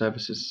financial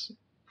services?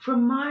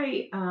 From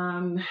my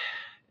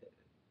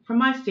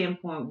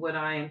standpoint, what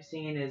I am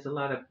seeing is a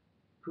lot of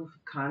proof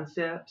of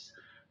concepts.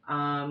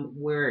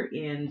 Where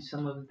in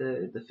some of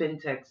the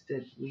fintechs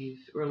that we've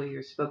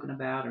earlier spoken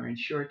about, or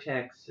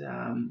insurtechs,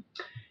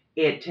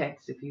 ed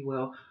techs, if you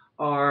will,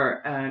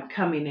 are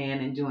coming in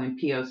and doing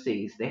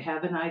POCs. They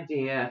have an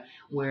idea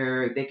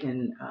where they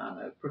can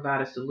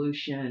provide a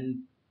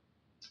solution,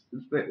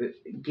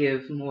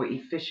 give more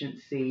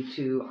efficiency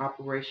to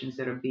operations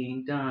that are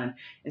being done.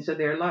 And so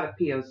there are a lot of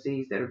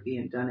POCs that are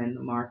being done in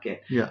the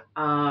market. Yeah.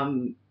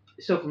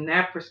 So from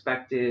that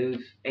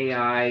perspective,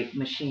 AI,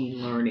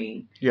 machine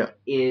learning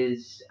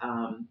is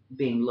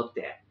being looked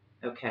at.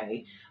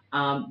 Okay.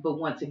 But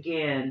once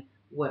again,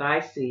 what I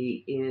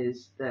see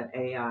is that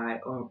AI,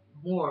 or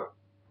more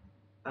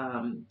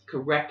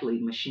correctly,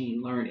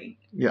 machine learning,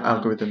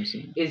 algorithms,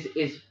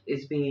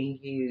 is being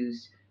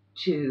used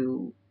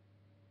to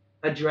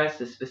address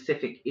a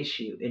specific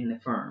issue in the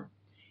firm.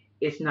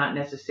 It's not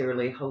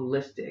necessarily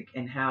holistic,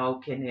 and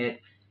how can it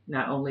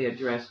not only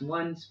address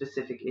one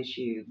specific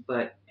issue,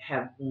 but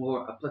have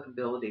more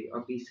applicability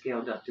or be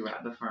scaled up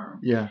throughout the firm.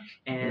 Yeah.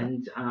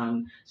 And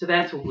so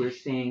that's what we're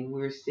seeing.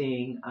 We're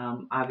seeing,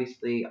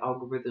 obviously,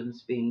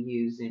 algorithms being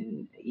used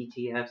in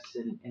ETFs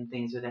and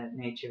things of that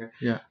nature.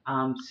 Yeah.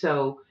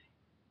 So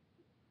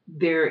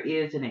there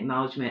is an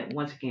acknowledgement.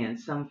 Once again,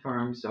 some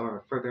firms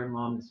are further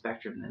along the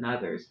spectrum than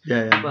others.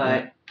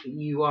 But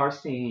you are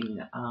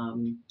seeing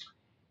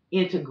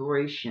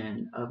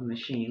integration of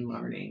machine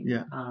learning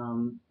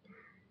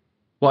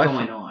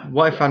going on.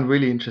 What I found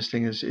really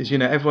interesting is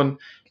everyone,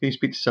 you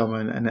speak to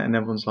someone and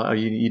everyone's like, oh,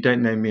 you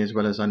don't know me as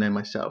well as I know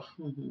myself.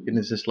 Mm-hmm. And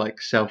there's this like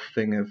self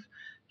thing of,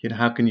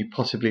 how can you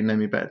possibly know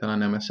me better than I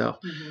know myself?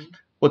 Mm-hmm.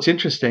 What's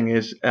interesting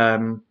is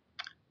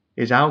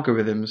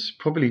algorithms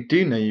probably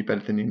do know you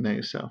better than you know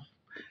yourself.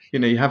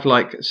 You have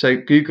so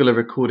Google are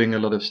recording a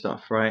lot of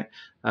stuff, right?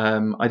 I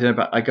don't know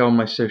about, I go on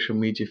my social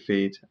media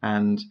feed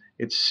and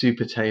it's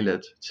super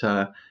tailored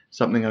to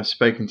something I've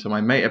spoken to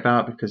my mate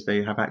about, because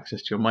they have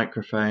access to your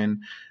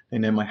microphone, they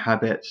know my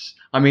habits.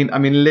 I mean,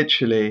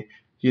 literally,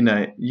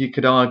 you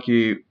could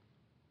argue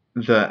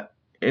that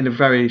in a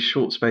very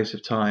short space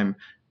of time,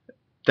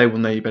 they will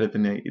know you better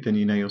than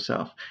you know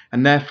yourself.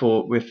 And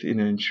therefore, with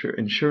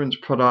insurance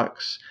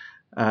products,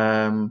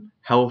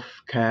 health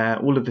care,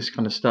 all of this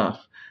kind of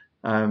stuff,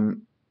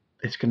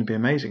 it's going to be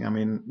amazing. I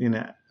mean,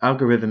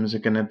 algorithms are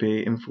going to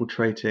be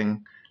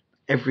infiltrating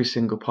every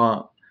single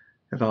part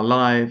of our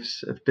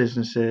lives, of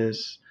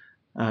businesses.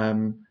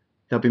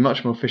 They'll be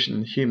much more efficient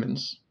than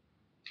humans.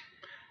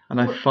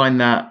 And I find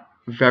that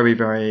very,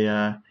 very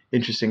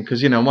interesting,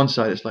 because, on one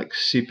side, it's like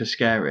super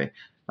scary.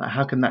 Like,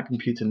 how can that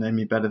computer know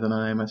me better than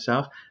I know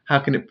myself? How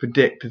can it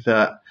predict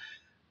that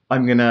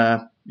I'm going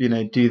to,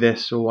 do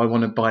this, or I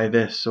want to buy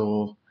this,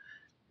 or,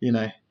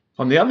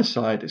 on the other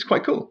side, it's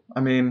quite cool. I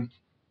mean,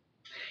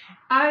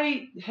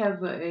 I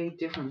have a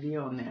different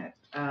view on that.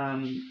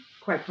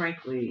 Quite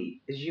frankly,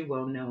 as you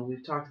well know,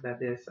 we've talked about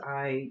this,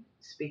 I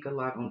speak a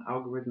lot on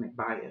algorithmic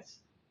bias.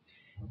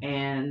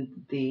 and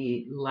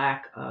the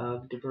lack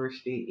of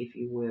diversity, if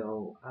you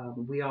will.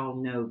 We all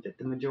know that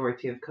the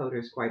majority of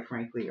coders, quite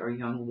frankly, are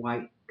young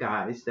white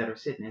guys that are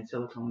sitting in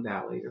Silicon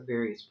Valley or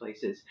various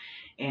places,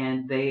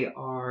 and they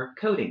are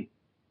coding.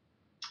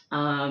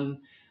 Um,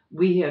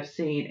 we have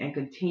seen and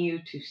continue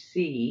to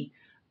see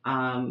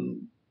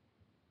um,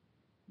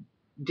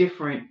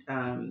 different,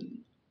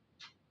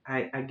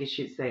 I guess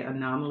you'd say,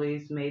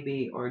 anomalies,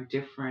 maybe, or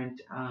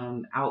different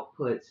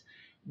outputs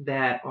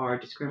that are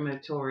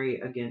discriminatory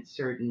against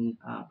certain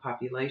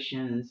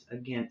populations,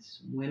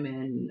 against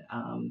women.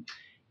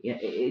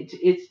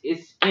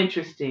 It's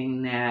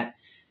interesting that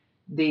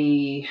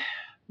the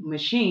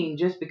machine,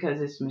 just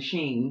because it's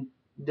machine,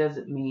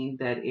 doesn't mean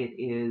that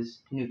it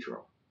is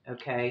neutral.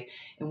 Okay.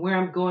 And where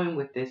I'm going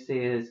with this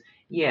is,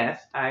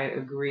 yes, I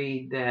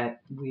agree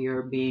that we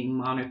are being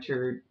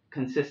monitored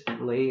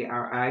consistently.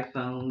 Our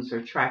iPhones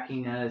are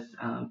tracking us.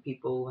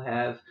 People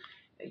have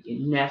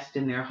nest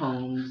in their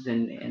homes,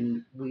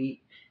 and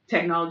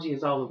technology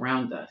is all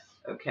around us.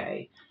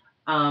 Okay.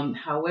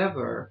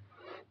 However,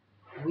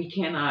 we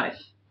cannot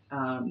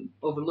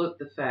overlook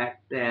the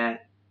fact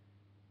that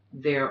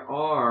there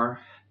are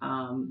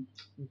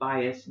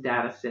biased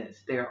data sets.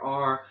 There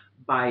are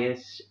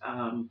biased,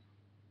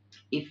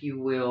 if you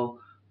will,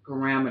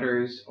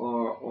 parameters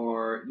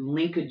or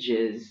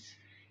linkages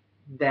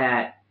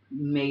that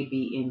may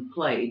be in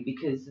play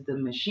because the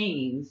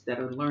machines that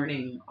are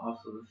learning off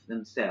of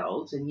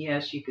themselves, and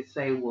yes, you could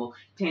say, well,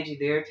 Tangy,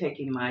 they're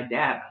taking my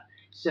data.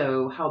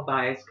 So how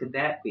biased could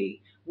that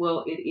be?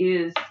 Well, it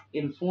is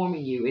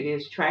informing you. It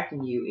is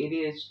tracking you. It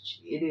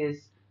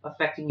is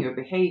affecting your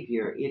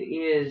behavior. It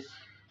is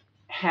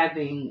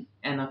having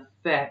an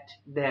effect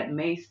that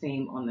may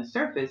seem on the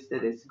surface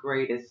that it's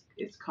great,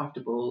 it's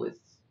comfortable, it's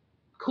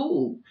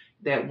cool,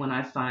 that when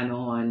I sign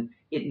on,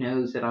 it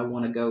knows that I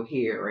want to go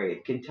here, or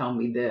it can tell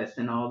me this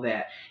and all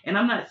that. And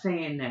I'm not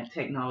saying that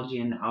technology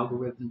and the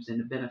algorithms and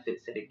the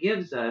benefits that it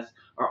gives us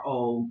are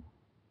all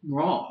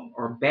wrong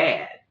or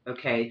bad,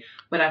 okay?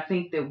 But I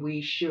think that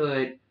we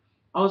should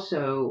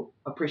also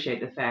appreciate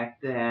the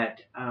fact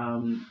that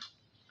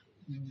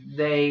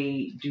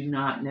they do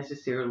not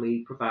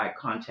necessarily provide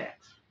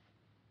context.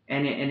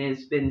 And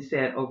it's been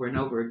said over and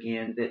over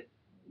again that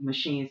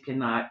machines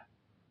cannot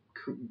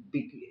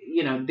be,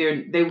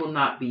 they will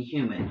not be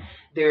human.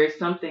 There is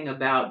something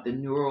about the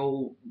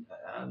neural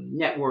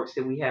networks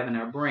that we have in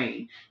our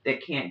brain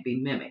that can't be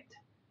mimicked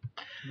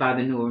by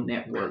the neural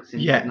networks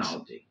in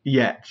technology.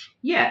 Yeah.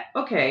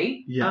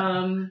 Okay.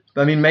 Yeah.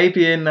 But I mean,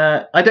 maybe in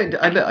I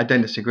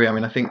don't disagree. I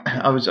mean, I think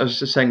I was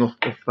just saying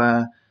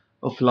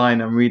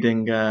offline. I'm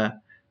reading.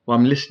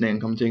 I'm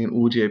listening. I'm doing an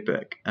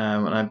audiobook,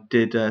 and I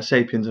did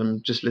 *Sapiens*.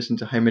 I'm just listening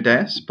to *Homo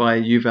Deus* by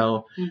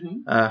Yuval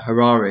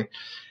Harari,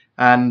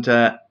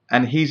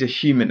 and he's a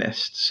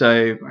humanist.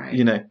 So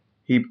Right.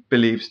 he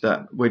believes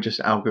that we're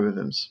just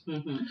algorithms.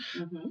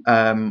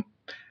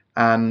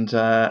 And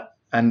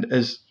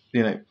as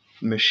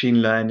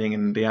machine learning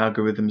and the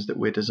algorithms that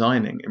we're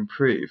designing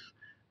improve,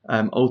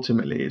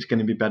 ultimately it's going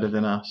to be better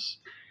than us,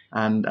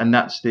 and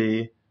that's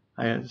the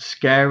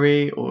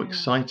scary or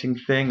exciting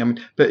thing.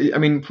 I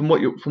mean, from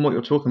what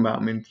you're talking about,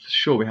 I mean, for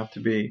sure we have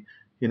to be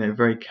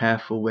very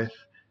careful with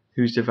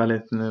who's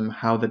developing them,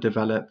 how they're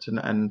developed,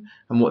 and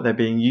what they're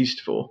being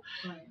used for.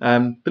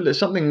 Right. But there's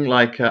something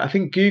like I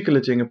think Google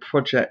are doing a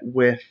project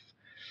with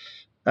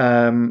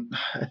I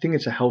think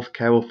it's a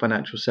healthcare or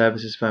financial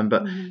services firm,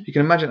 but you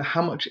can imagine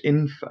how much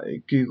info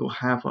Google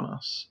have on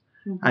us.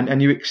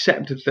 And you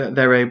accept that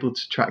they're able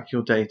to track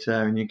your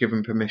data, and you give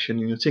them permission,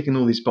 and you're ticking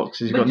all these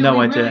boxes. You've got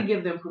no idea. But do we really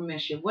give them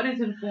permission? What is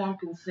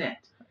informed consent?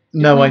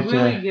 No idea. Do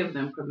we really give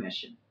them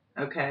permission?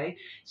 Okay.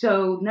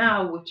 So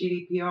now with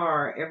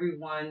GDPR,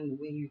 everyone,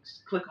 when you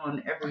click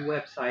on every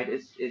website,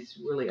 it's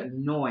really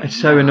annoying. It's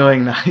so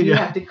annoying now. You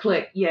have to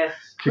click yes,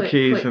 click.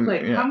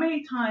 Yeah. How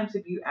many times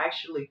have you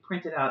actually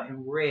printed out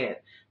and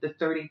read the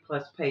 30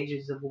 plus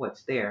pages of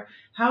what's there?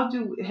 Have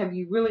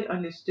you really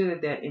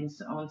understood that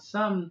on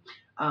some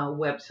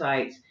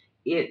websites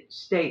it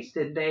states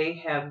that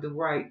they have the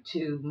right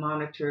to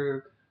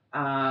monitor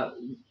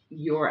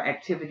your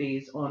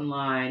activities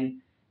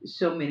online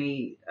so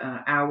many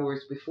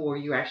hours before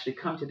you actually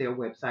come to their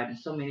website and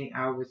so many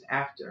hours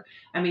after.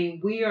 I mean,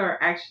 we are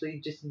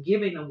actually just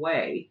giving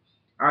away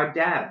our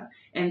data.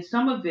 And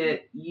some of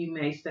it, you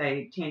may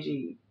say,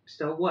 Tangy,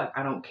 so what?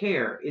 I don't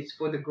care. It's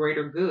for the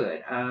greater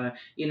good.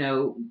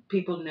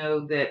 People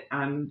know that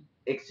I'm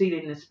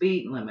exceeding the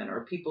speed limit,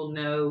 or people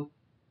know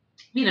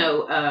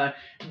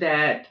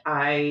that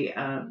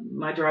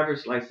my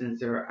driver's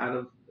license are out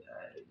of,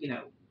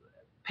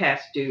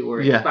 past due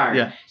or expired.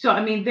 Yeah. So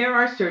I mean, there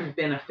are certain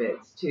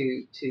benefits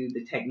to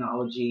the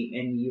technology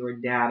and your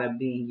data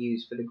being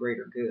used for the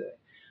greater good.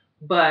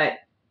 But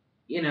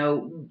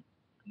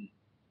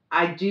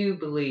I do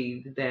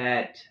believe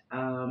that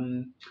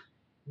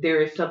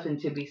there is something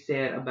to be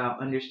said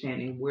about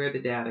understanding where the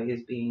data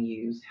is being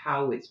used,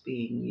 how it's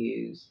being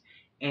used,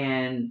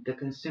 and the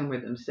consumer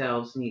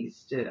themselves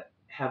needs to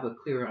have a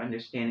clearer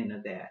understanding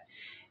of that.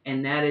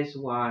 And that is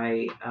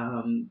why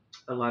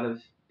a lot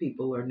of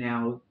people are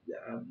now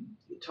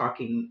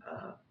talking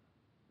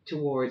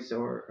towards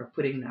or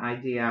putting the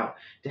idea out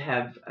to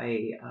have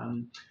a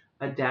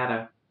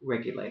data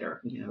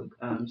regulator,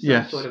 some sort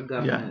Yes. of Yeah.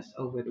 governance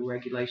over the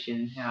regulation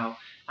and how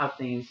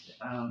things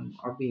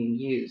are being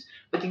used.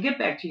 But to get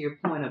back to your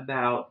point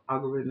about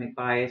algorithmic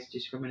bias,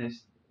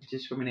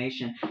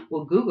 discrimination,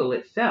 well, Google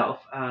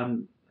itself,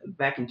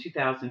 back in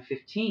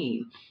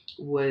 2015,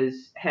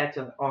 had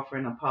to offer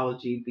an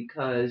apology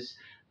because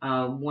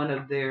one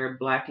of their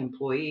black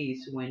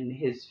employees, when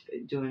his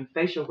doing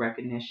facial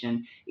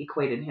recognition,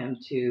 equated him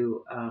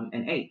to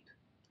an ape.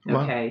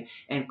 Wow. Okay,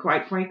 and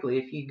quite frankly,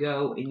 if you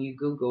go and you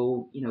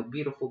Google,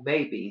 beautiful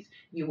babies,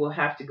 you will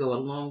have to go a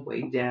long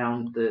way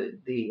down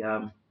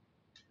the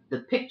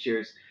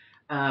pictures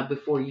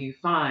before you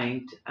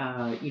find,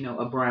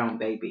 a brown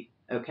baby.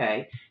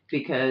 Okay,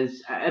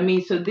 because I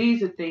mean, so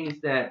these are things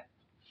that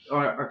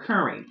are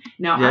occurring.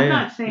 Now, Yeah. I'm Yeah.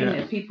 not saying Yeah.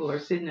 that people are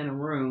sitting in a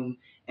room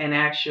and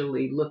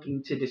actually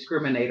looking to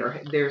discriminate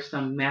or there's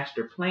some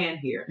master plan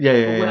here. Yeah.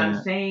 Yeah. But what Yeah. I'm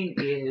Yeah. saying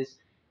is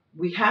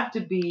we have to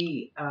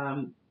be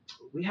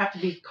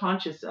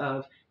conscious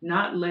of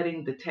not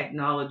letting the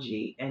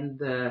technology and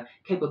the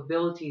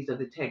capabilities of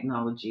the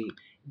technology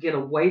get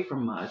away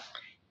from us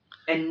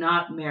and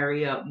not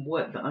marry up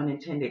what the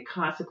unintended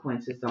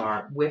consequences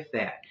are with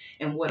that.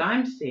 And what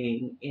I'm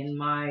seeing in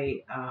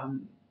my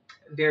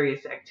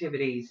various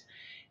activities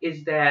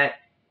is that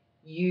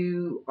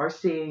you are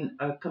seeing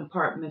a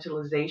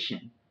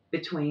compartmentalization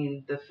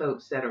between the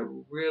folks that are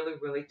really,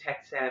 really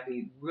tech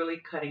savvy, really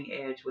cutting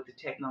edge with the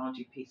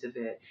technology piece of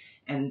it,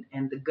 and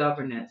the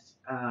governance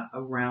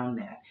around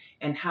that,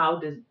 and how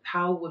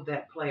would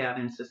that play out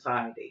in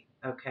society?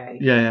 Okay,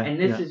 Yeah. Yeah. and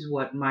this Yeah. is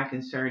what my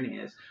concern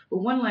is. But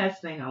one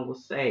last thing I will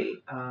say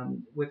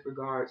with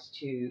regards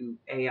to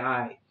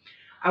AI.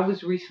 I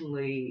was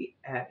recently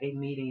at a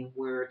meeting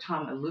where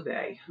Tom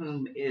Alube,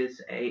 whom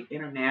is a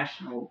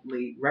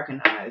internationally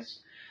recognized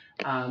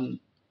um,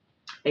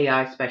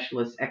 AI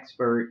specialist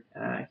expert,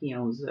 he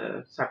owns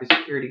a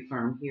cybersecurity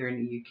firm here in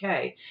the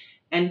UK.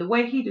 And the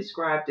way he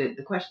described it,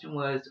 the question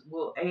was,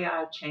 will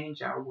AI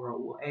change our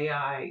world?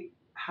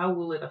 How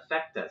will it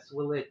affect us?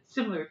 Will it,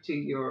 similar to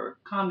your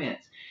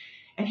comments?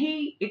 And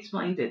he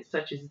explained it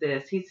such as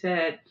this. He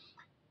said,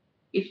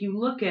 if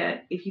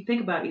you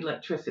think about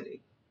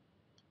electricity,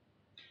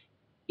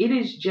 it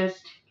is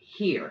just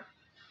here.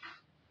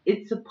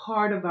 It's a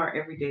part of our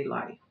everyday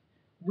life.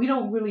 We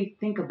don't really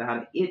think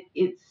about it.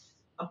 It's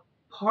a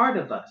part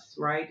of us,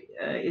 right?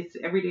 It's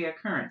everyday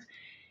occurrence.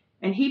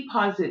 And he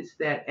posits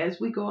that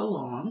as we go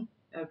along,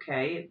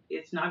 okay,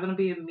 it's not going to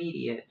be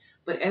immediate,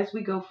 but as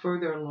we go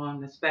further along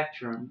the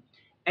spectrum,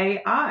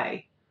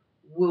 AI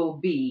will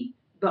be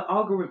the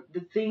algorithm,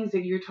 the things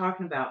that you're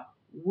talking about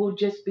will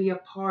just be a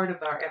part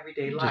of our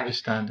everyday Just be life.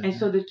 standard. And Yeah.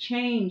 so the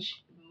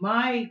change,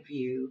 my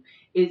view,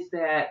 is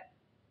that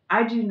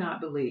I really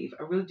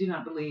do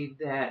not believe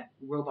that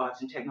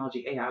robots and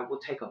technology, AI, will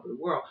take over the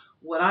world.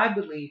 What I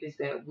believe is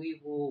that we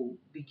will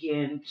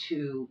begin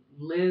to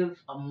live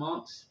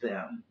amongst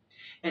them.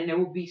 And there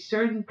will be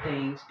certain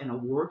things in a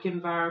work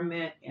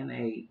environment, in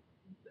a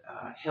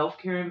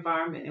healthcare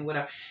environment, and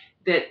whatever,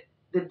 that,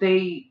 that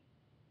they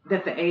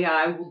that the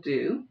AI will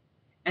do,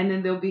 and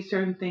then there'll be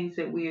certain things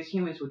that we as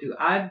humans will do.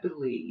 I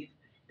believe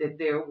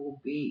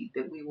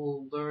that we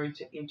will learn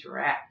to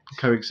interact,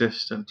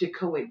 Coexist and to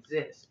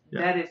coexist.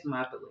 yeah. That is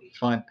my belief.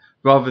 Fine.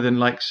 Rather than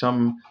like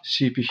some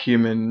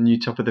superhuman new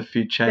top of the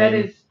food chain.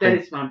 That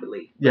is my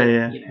belief.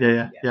 Yeah,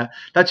 But, yeah.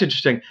 That's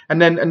interesting.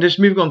 And just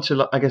moving on to,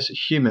 like, I guess,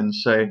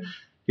 humans. So,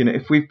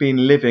 if we've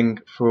been living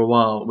for a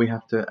while, we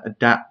have to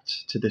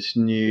adapt to this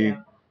new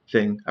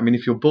thing. I mean,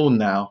 if you're born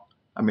now,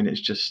 I mean,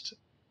 it's just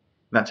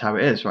that's how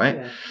it is,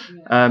 right?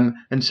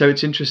 And so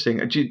it's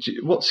interesting.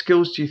 What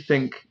skills do you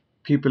think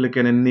people are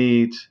going to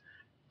need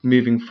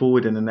moving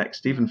forward in the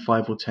next even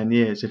 5 or 10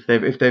 years if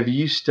they've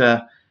used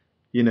to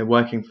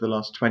working for the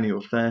last 20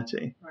 or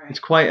 30? Right. It's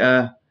quite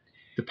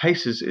the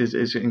pace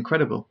is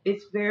incredible.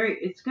 It's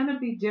going to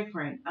be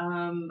different.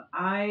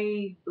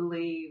 I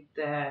believe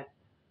that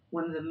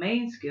one of the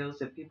main skills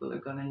that people are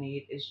going to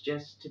need is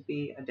just to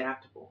be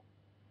adaptable,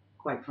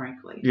 quite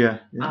frankly. Yeah.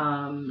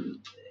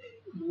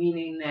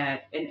 Meaning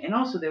that, and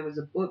also there was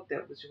a book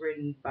that was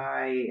written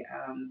by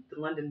the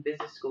London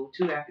Business School,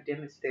 two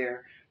academics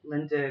there,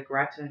 Linda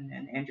Grattan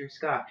and Andrew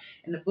Scott,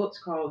 and the book's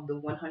called The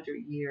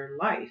 100-Year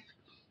Life.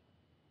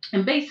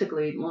 And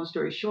basically, long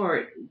story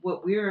short,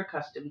 what we're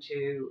accustomed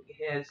to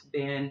has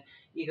been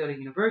you go to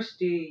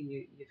university,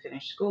 you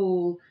finish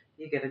school,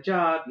 you get a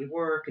job, you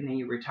work, and then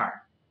you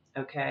retire.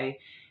 Okay?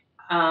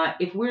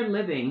 If we're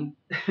living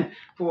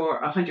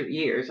for 100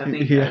 years, I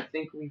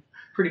think we've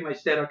pretty much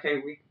said,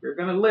 okay, we're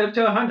going to live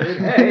to 100.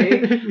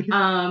 Hey,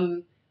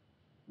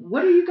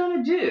 what are you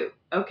going to do?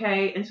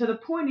 Okay? And so the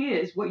point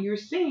is, what you're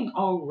seeing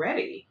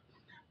already,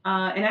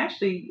 and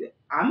actually,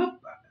 I'm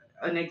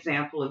an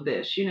example of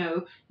this.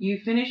 You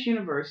finish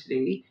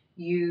university,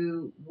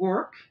 you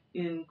work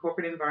in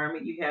corporate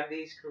environment, you have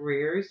these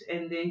careers,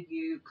 and then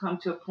you come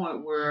to a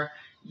point where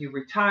you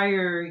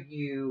retire,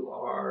 you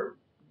are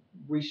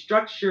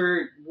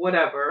restructured,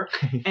 whatever,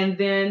 and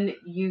then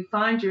you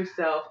find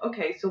yourself,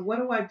 okay, so what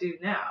do I do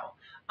now?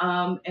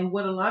 And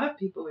what a lot of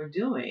people are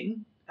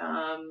doing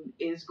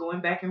is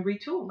going back and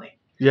retooling.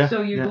 Yeah.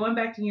 So you're Yeah. going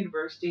back to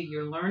university,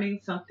 you're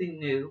learning something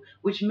new,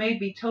 which may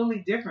be totally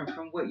different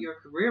from what your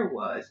career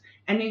was.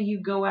 And then you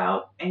go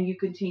out and you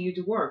continue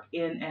to work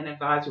in an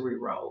advisory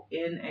role,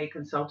 in a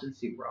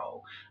consultancy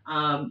role.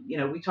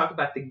 We talk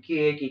about the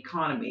gig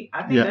economy.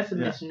 I think Yeah. that's a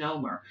Yeah.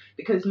 misnomer,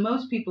 because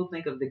most people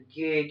think of the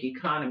gig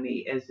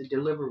economy as the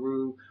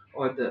Deliveroo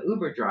or the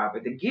Uber driver.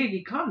 The gig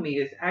economy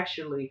is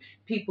actually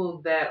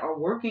people that are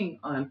working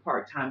on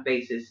part-time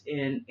basis,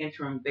 in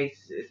interim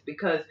basis,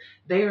 because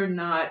they are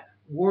not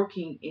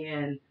working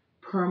in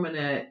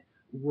permanent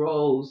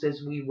roles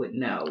as we would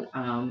know,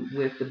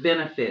 with the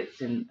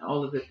benefits and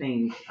all of the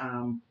things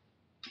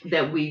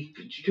that we've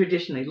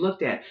traditionally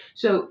looked at.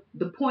 So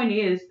the point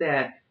is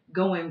that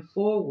going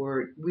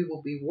forward, we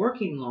will be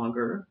working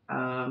longer,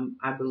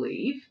 I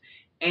believe,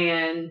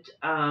 and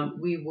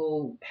we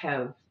will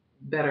have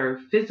better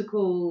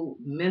physical,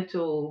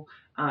 mental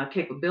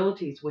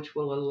capabilities, which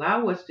will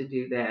allow us to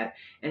do that.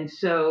 And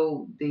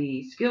so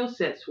the skill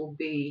sets will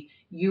be,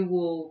 you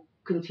will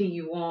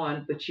continue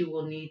on, but you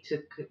will need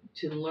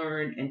to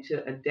learn and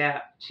to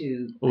adapt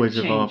to Always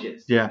the evolve.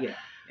 changes. Yeah.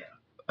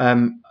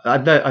 Yeah.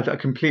 I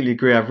completely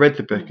agree. I've read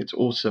the book; it's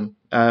awesome.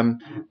 But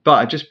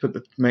I just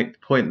make the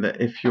point that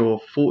if you're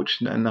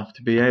fortunate enough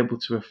to be able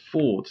to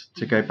afford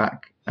to go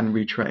back and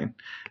retrain,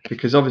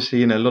 because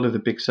obviously, a lot of the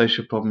big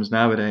social problems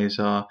nowadays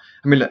are.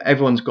 I mean, look,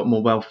 everyone's got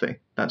more wealthy.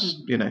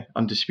 That's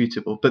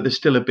undisputable. But there's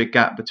still a big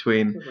gap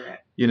between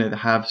Correct. the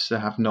haves, the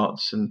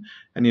have-nots, and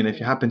if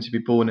you happen to be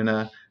born in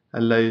a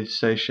low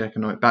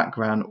socioeconomic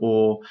background,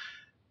 or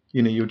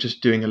you're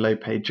just doing a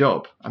low-paid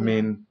job. I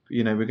mean,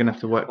 we're going to have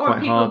to work Or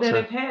quite people hard that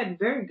to. have had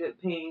very good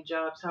paying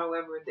jobs,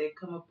 however, they've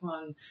come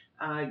upon,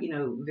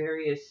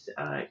 various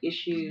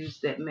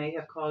issues that may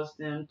have caused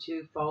them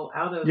to fall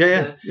out of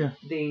Yeah.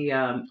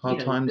 Hard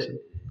the times.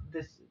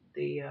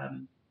 the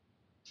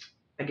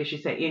I guess you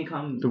say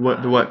income. The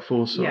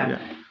workforce. Yeah.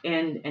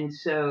 And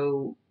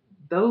so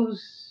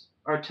those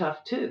are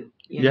tough too,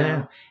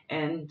 Yeah.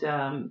 And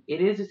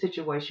it is a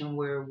situation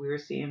where we're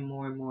seeing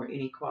more and more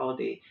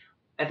inequality.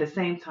 At the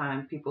same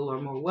time, people are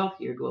more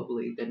wealthier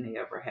globally than they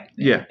ever have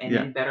been, Yeah. and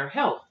in better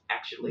health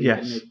actually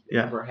Yes. than they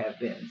ever have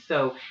been.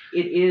 So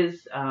it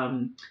is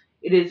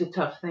a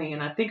tough thing,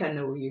 and I think I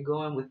know where you're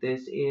going with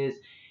this. Is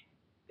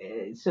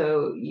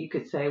so you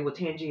could say, well,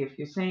 Tangy, if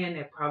you're saying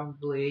that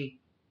probably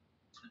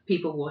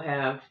people will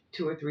have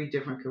 2 or 3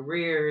 different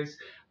careers,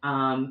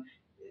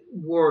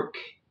 work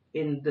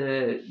in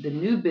the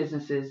new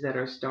businesses that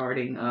are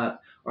starting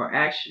up, or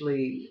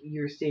actually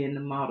you're seeing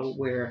the model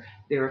where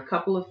there are a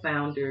couple of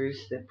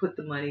founders that put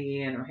the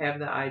money in or have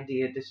the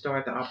idea to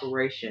start the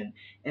operation,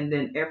 and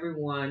then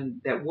everyone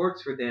that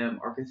works for them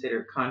are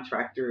considered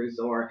contractors,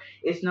 or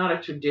it's not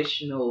a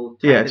traditional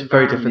type it's environment.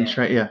 very different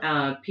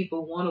trade.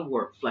 People want to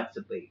work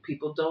flexibly.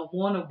 People don't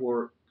want to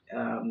work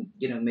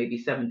maybe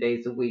 7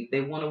 days a week.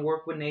 They want to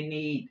work when they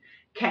need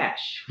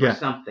cash for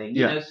something,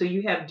 so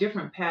you have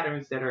different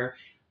patterns that are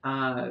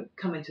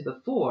coming to the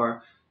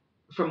fore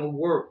from a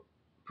work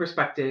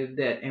perspective,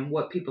 and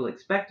what people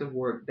expect of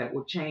work, that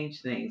will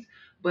change things.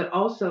 But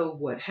also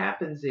what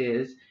happens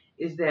is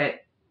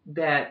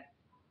that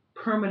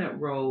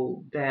permanent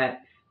role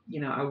that,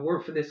 I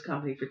work for this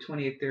company for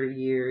 20 or 30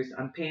 years,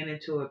 I'm paying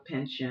into a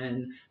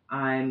pension,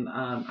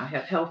 I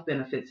have health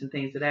benefits and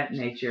things of that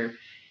nature.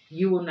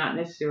 You will not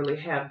necessarily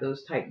have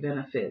those type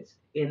benefits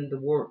in the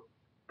work,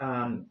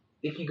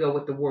 if you go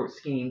with the work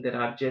scheme that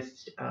I've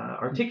just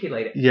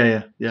articulated.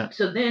 Yeah.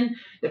 So then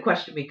the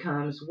question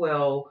becomes,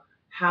 well,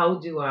 how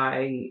do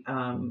I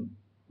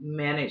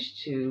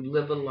manage to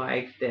live a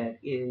life that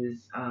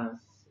is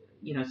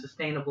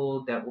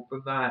sustainable, that will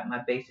provide my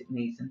basic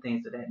needs and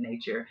things of that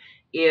nature,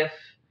 if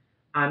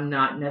I'm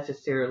not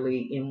necessarily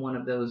in one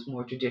of those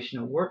more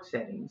traditional work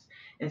settings?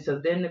 And so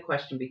then the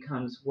question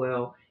becomes,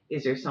 well,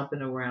 is there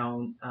something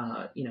around,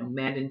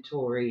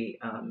 mandatory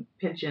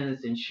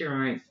pensions,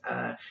 insurance?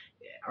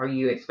 Are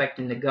you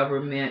expecting the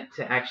government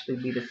to actually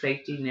be the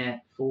safety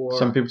net for?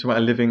 Some people talk about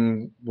a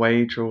living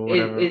wage or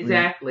whatever.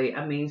 Exactly.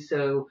 I mean,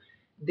 so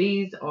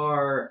these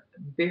are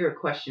bigger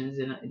questions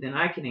than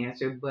I can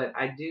answer, but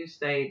I do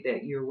say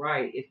that you're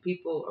right. If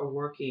people are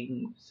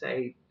working,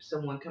 say,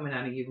 someone coming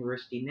out of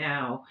university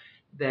now,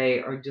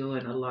 they are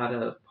doing a lot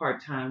of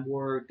part-time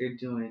work, they're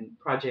doing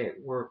project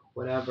work,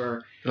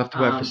 whatever. They'll have to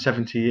work for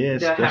 70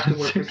 years. They'll have to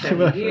work for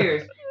 70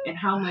 years. And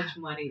how much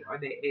money are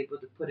they able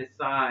to put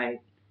aside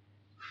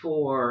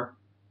for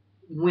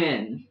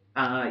when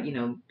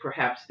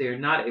perhaps they're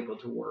not able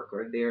to work,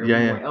 or they're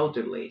more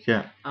elderly?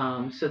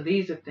 So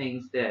these are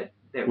things that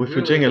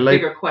really are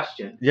bigger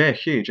question. Yeah,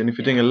 huge. And if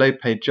you're doing a low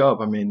paid job,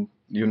 I mean,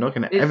 you're not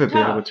going to ever be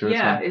able to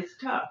retire. Yeah, it's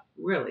tough,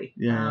 really.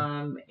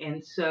 Yeah.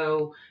 And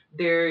so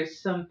there's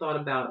some thought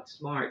about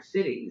smart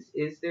cities.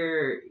 Is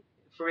there,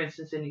 for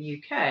instance, in the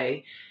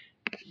UK,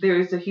 there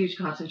is a huge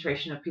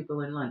concentration of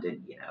people in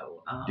London,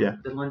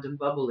 the London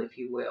bubble, if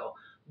you will.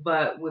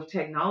 But with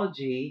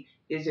technology,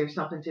 is there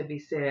something to be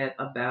said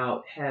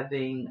about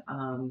having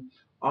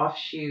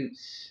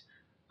offshoots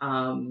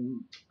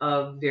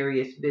of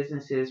various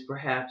businesses,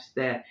 perhaps,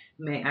 that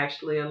may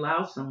actually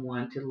allow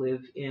someone to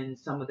live in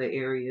some of the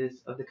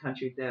areas of the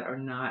country that are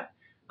not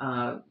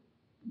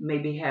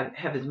maybe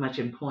have as much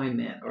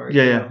employment, or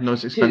not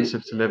as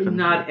expensive to live in.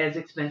 Not as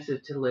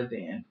expensive to live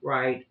in,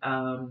 right?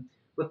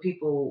 But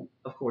people,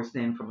 of course,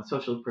 then from a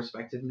social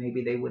perspective,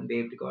 maybe they wouldn't be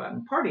able to go out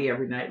and party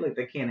every night like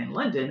they can in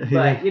London.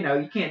 But you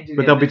can't do that.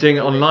 But they'll be doing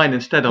it online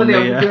instead on the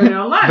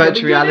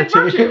virtual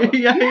reality.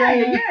 Yeah.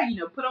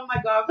 Put on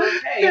my goggles.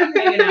 Hey, I'm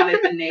hanging out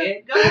at the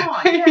Ned. Go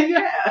on.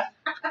 Yeah.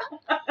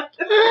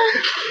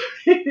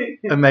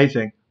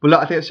 Amazing. Well,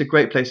 look, I think it's a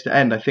great place to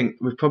end. I think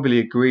we've probably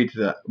agreed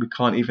that we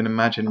can't even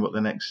imagine what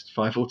the next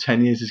 5 or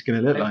 10 years is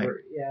going to look like.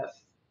 Yes,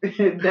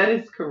 that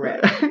is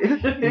correct.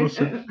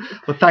 Awesome.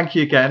 Well, thank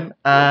you again.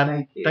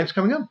 Thank you. Thanks for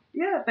coming on.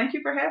 Yeah, thank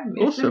you for having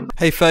me. Awesome.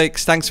 Hey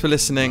folks, thanks for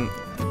listening.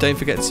 Don't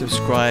forget to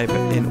subscribe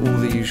in all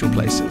the usual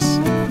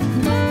places.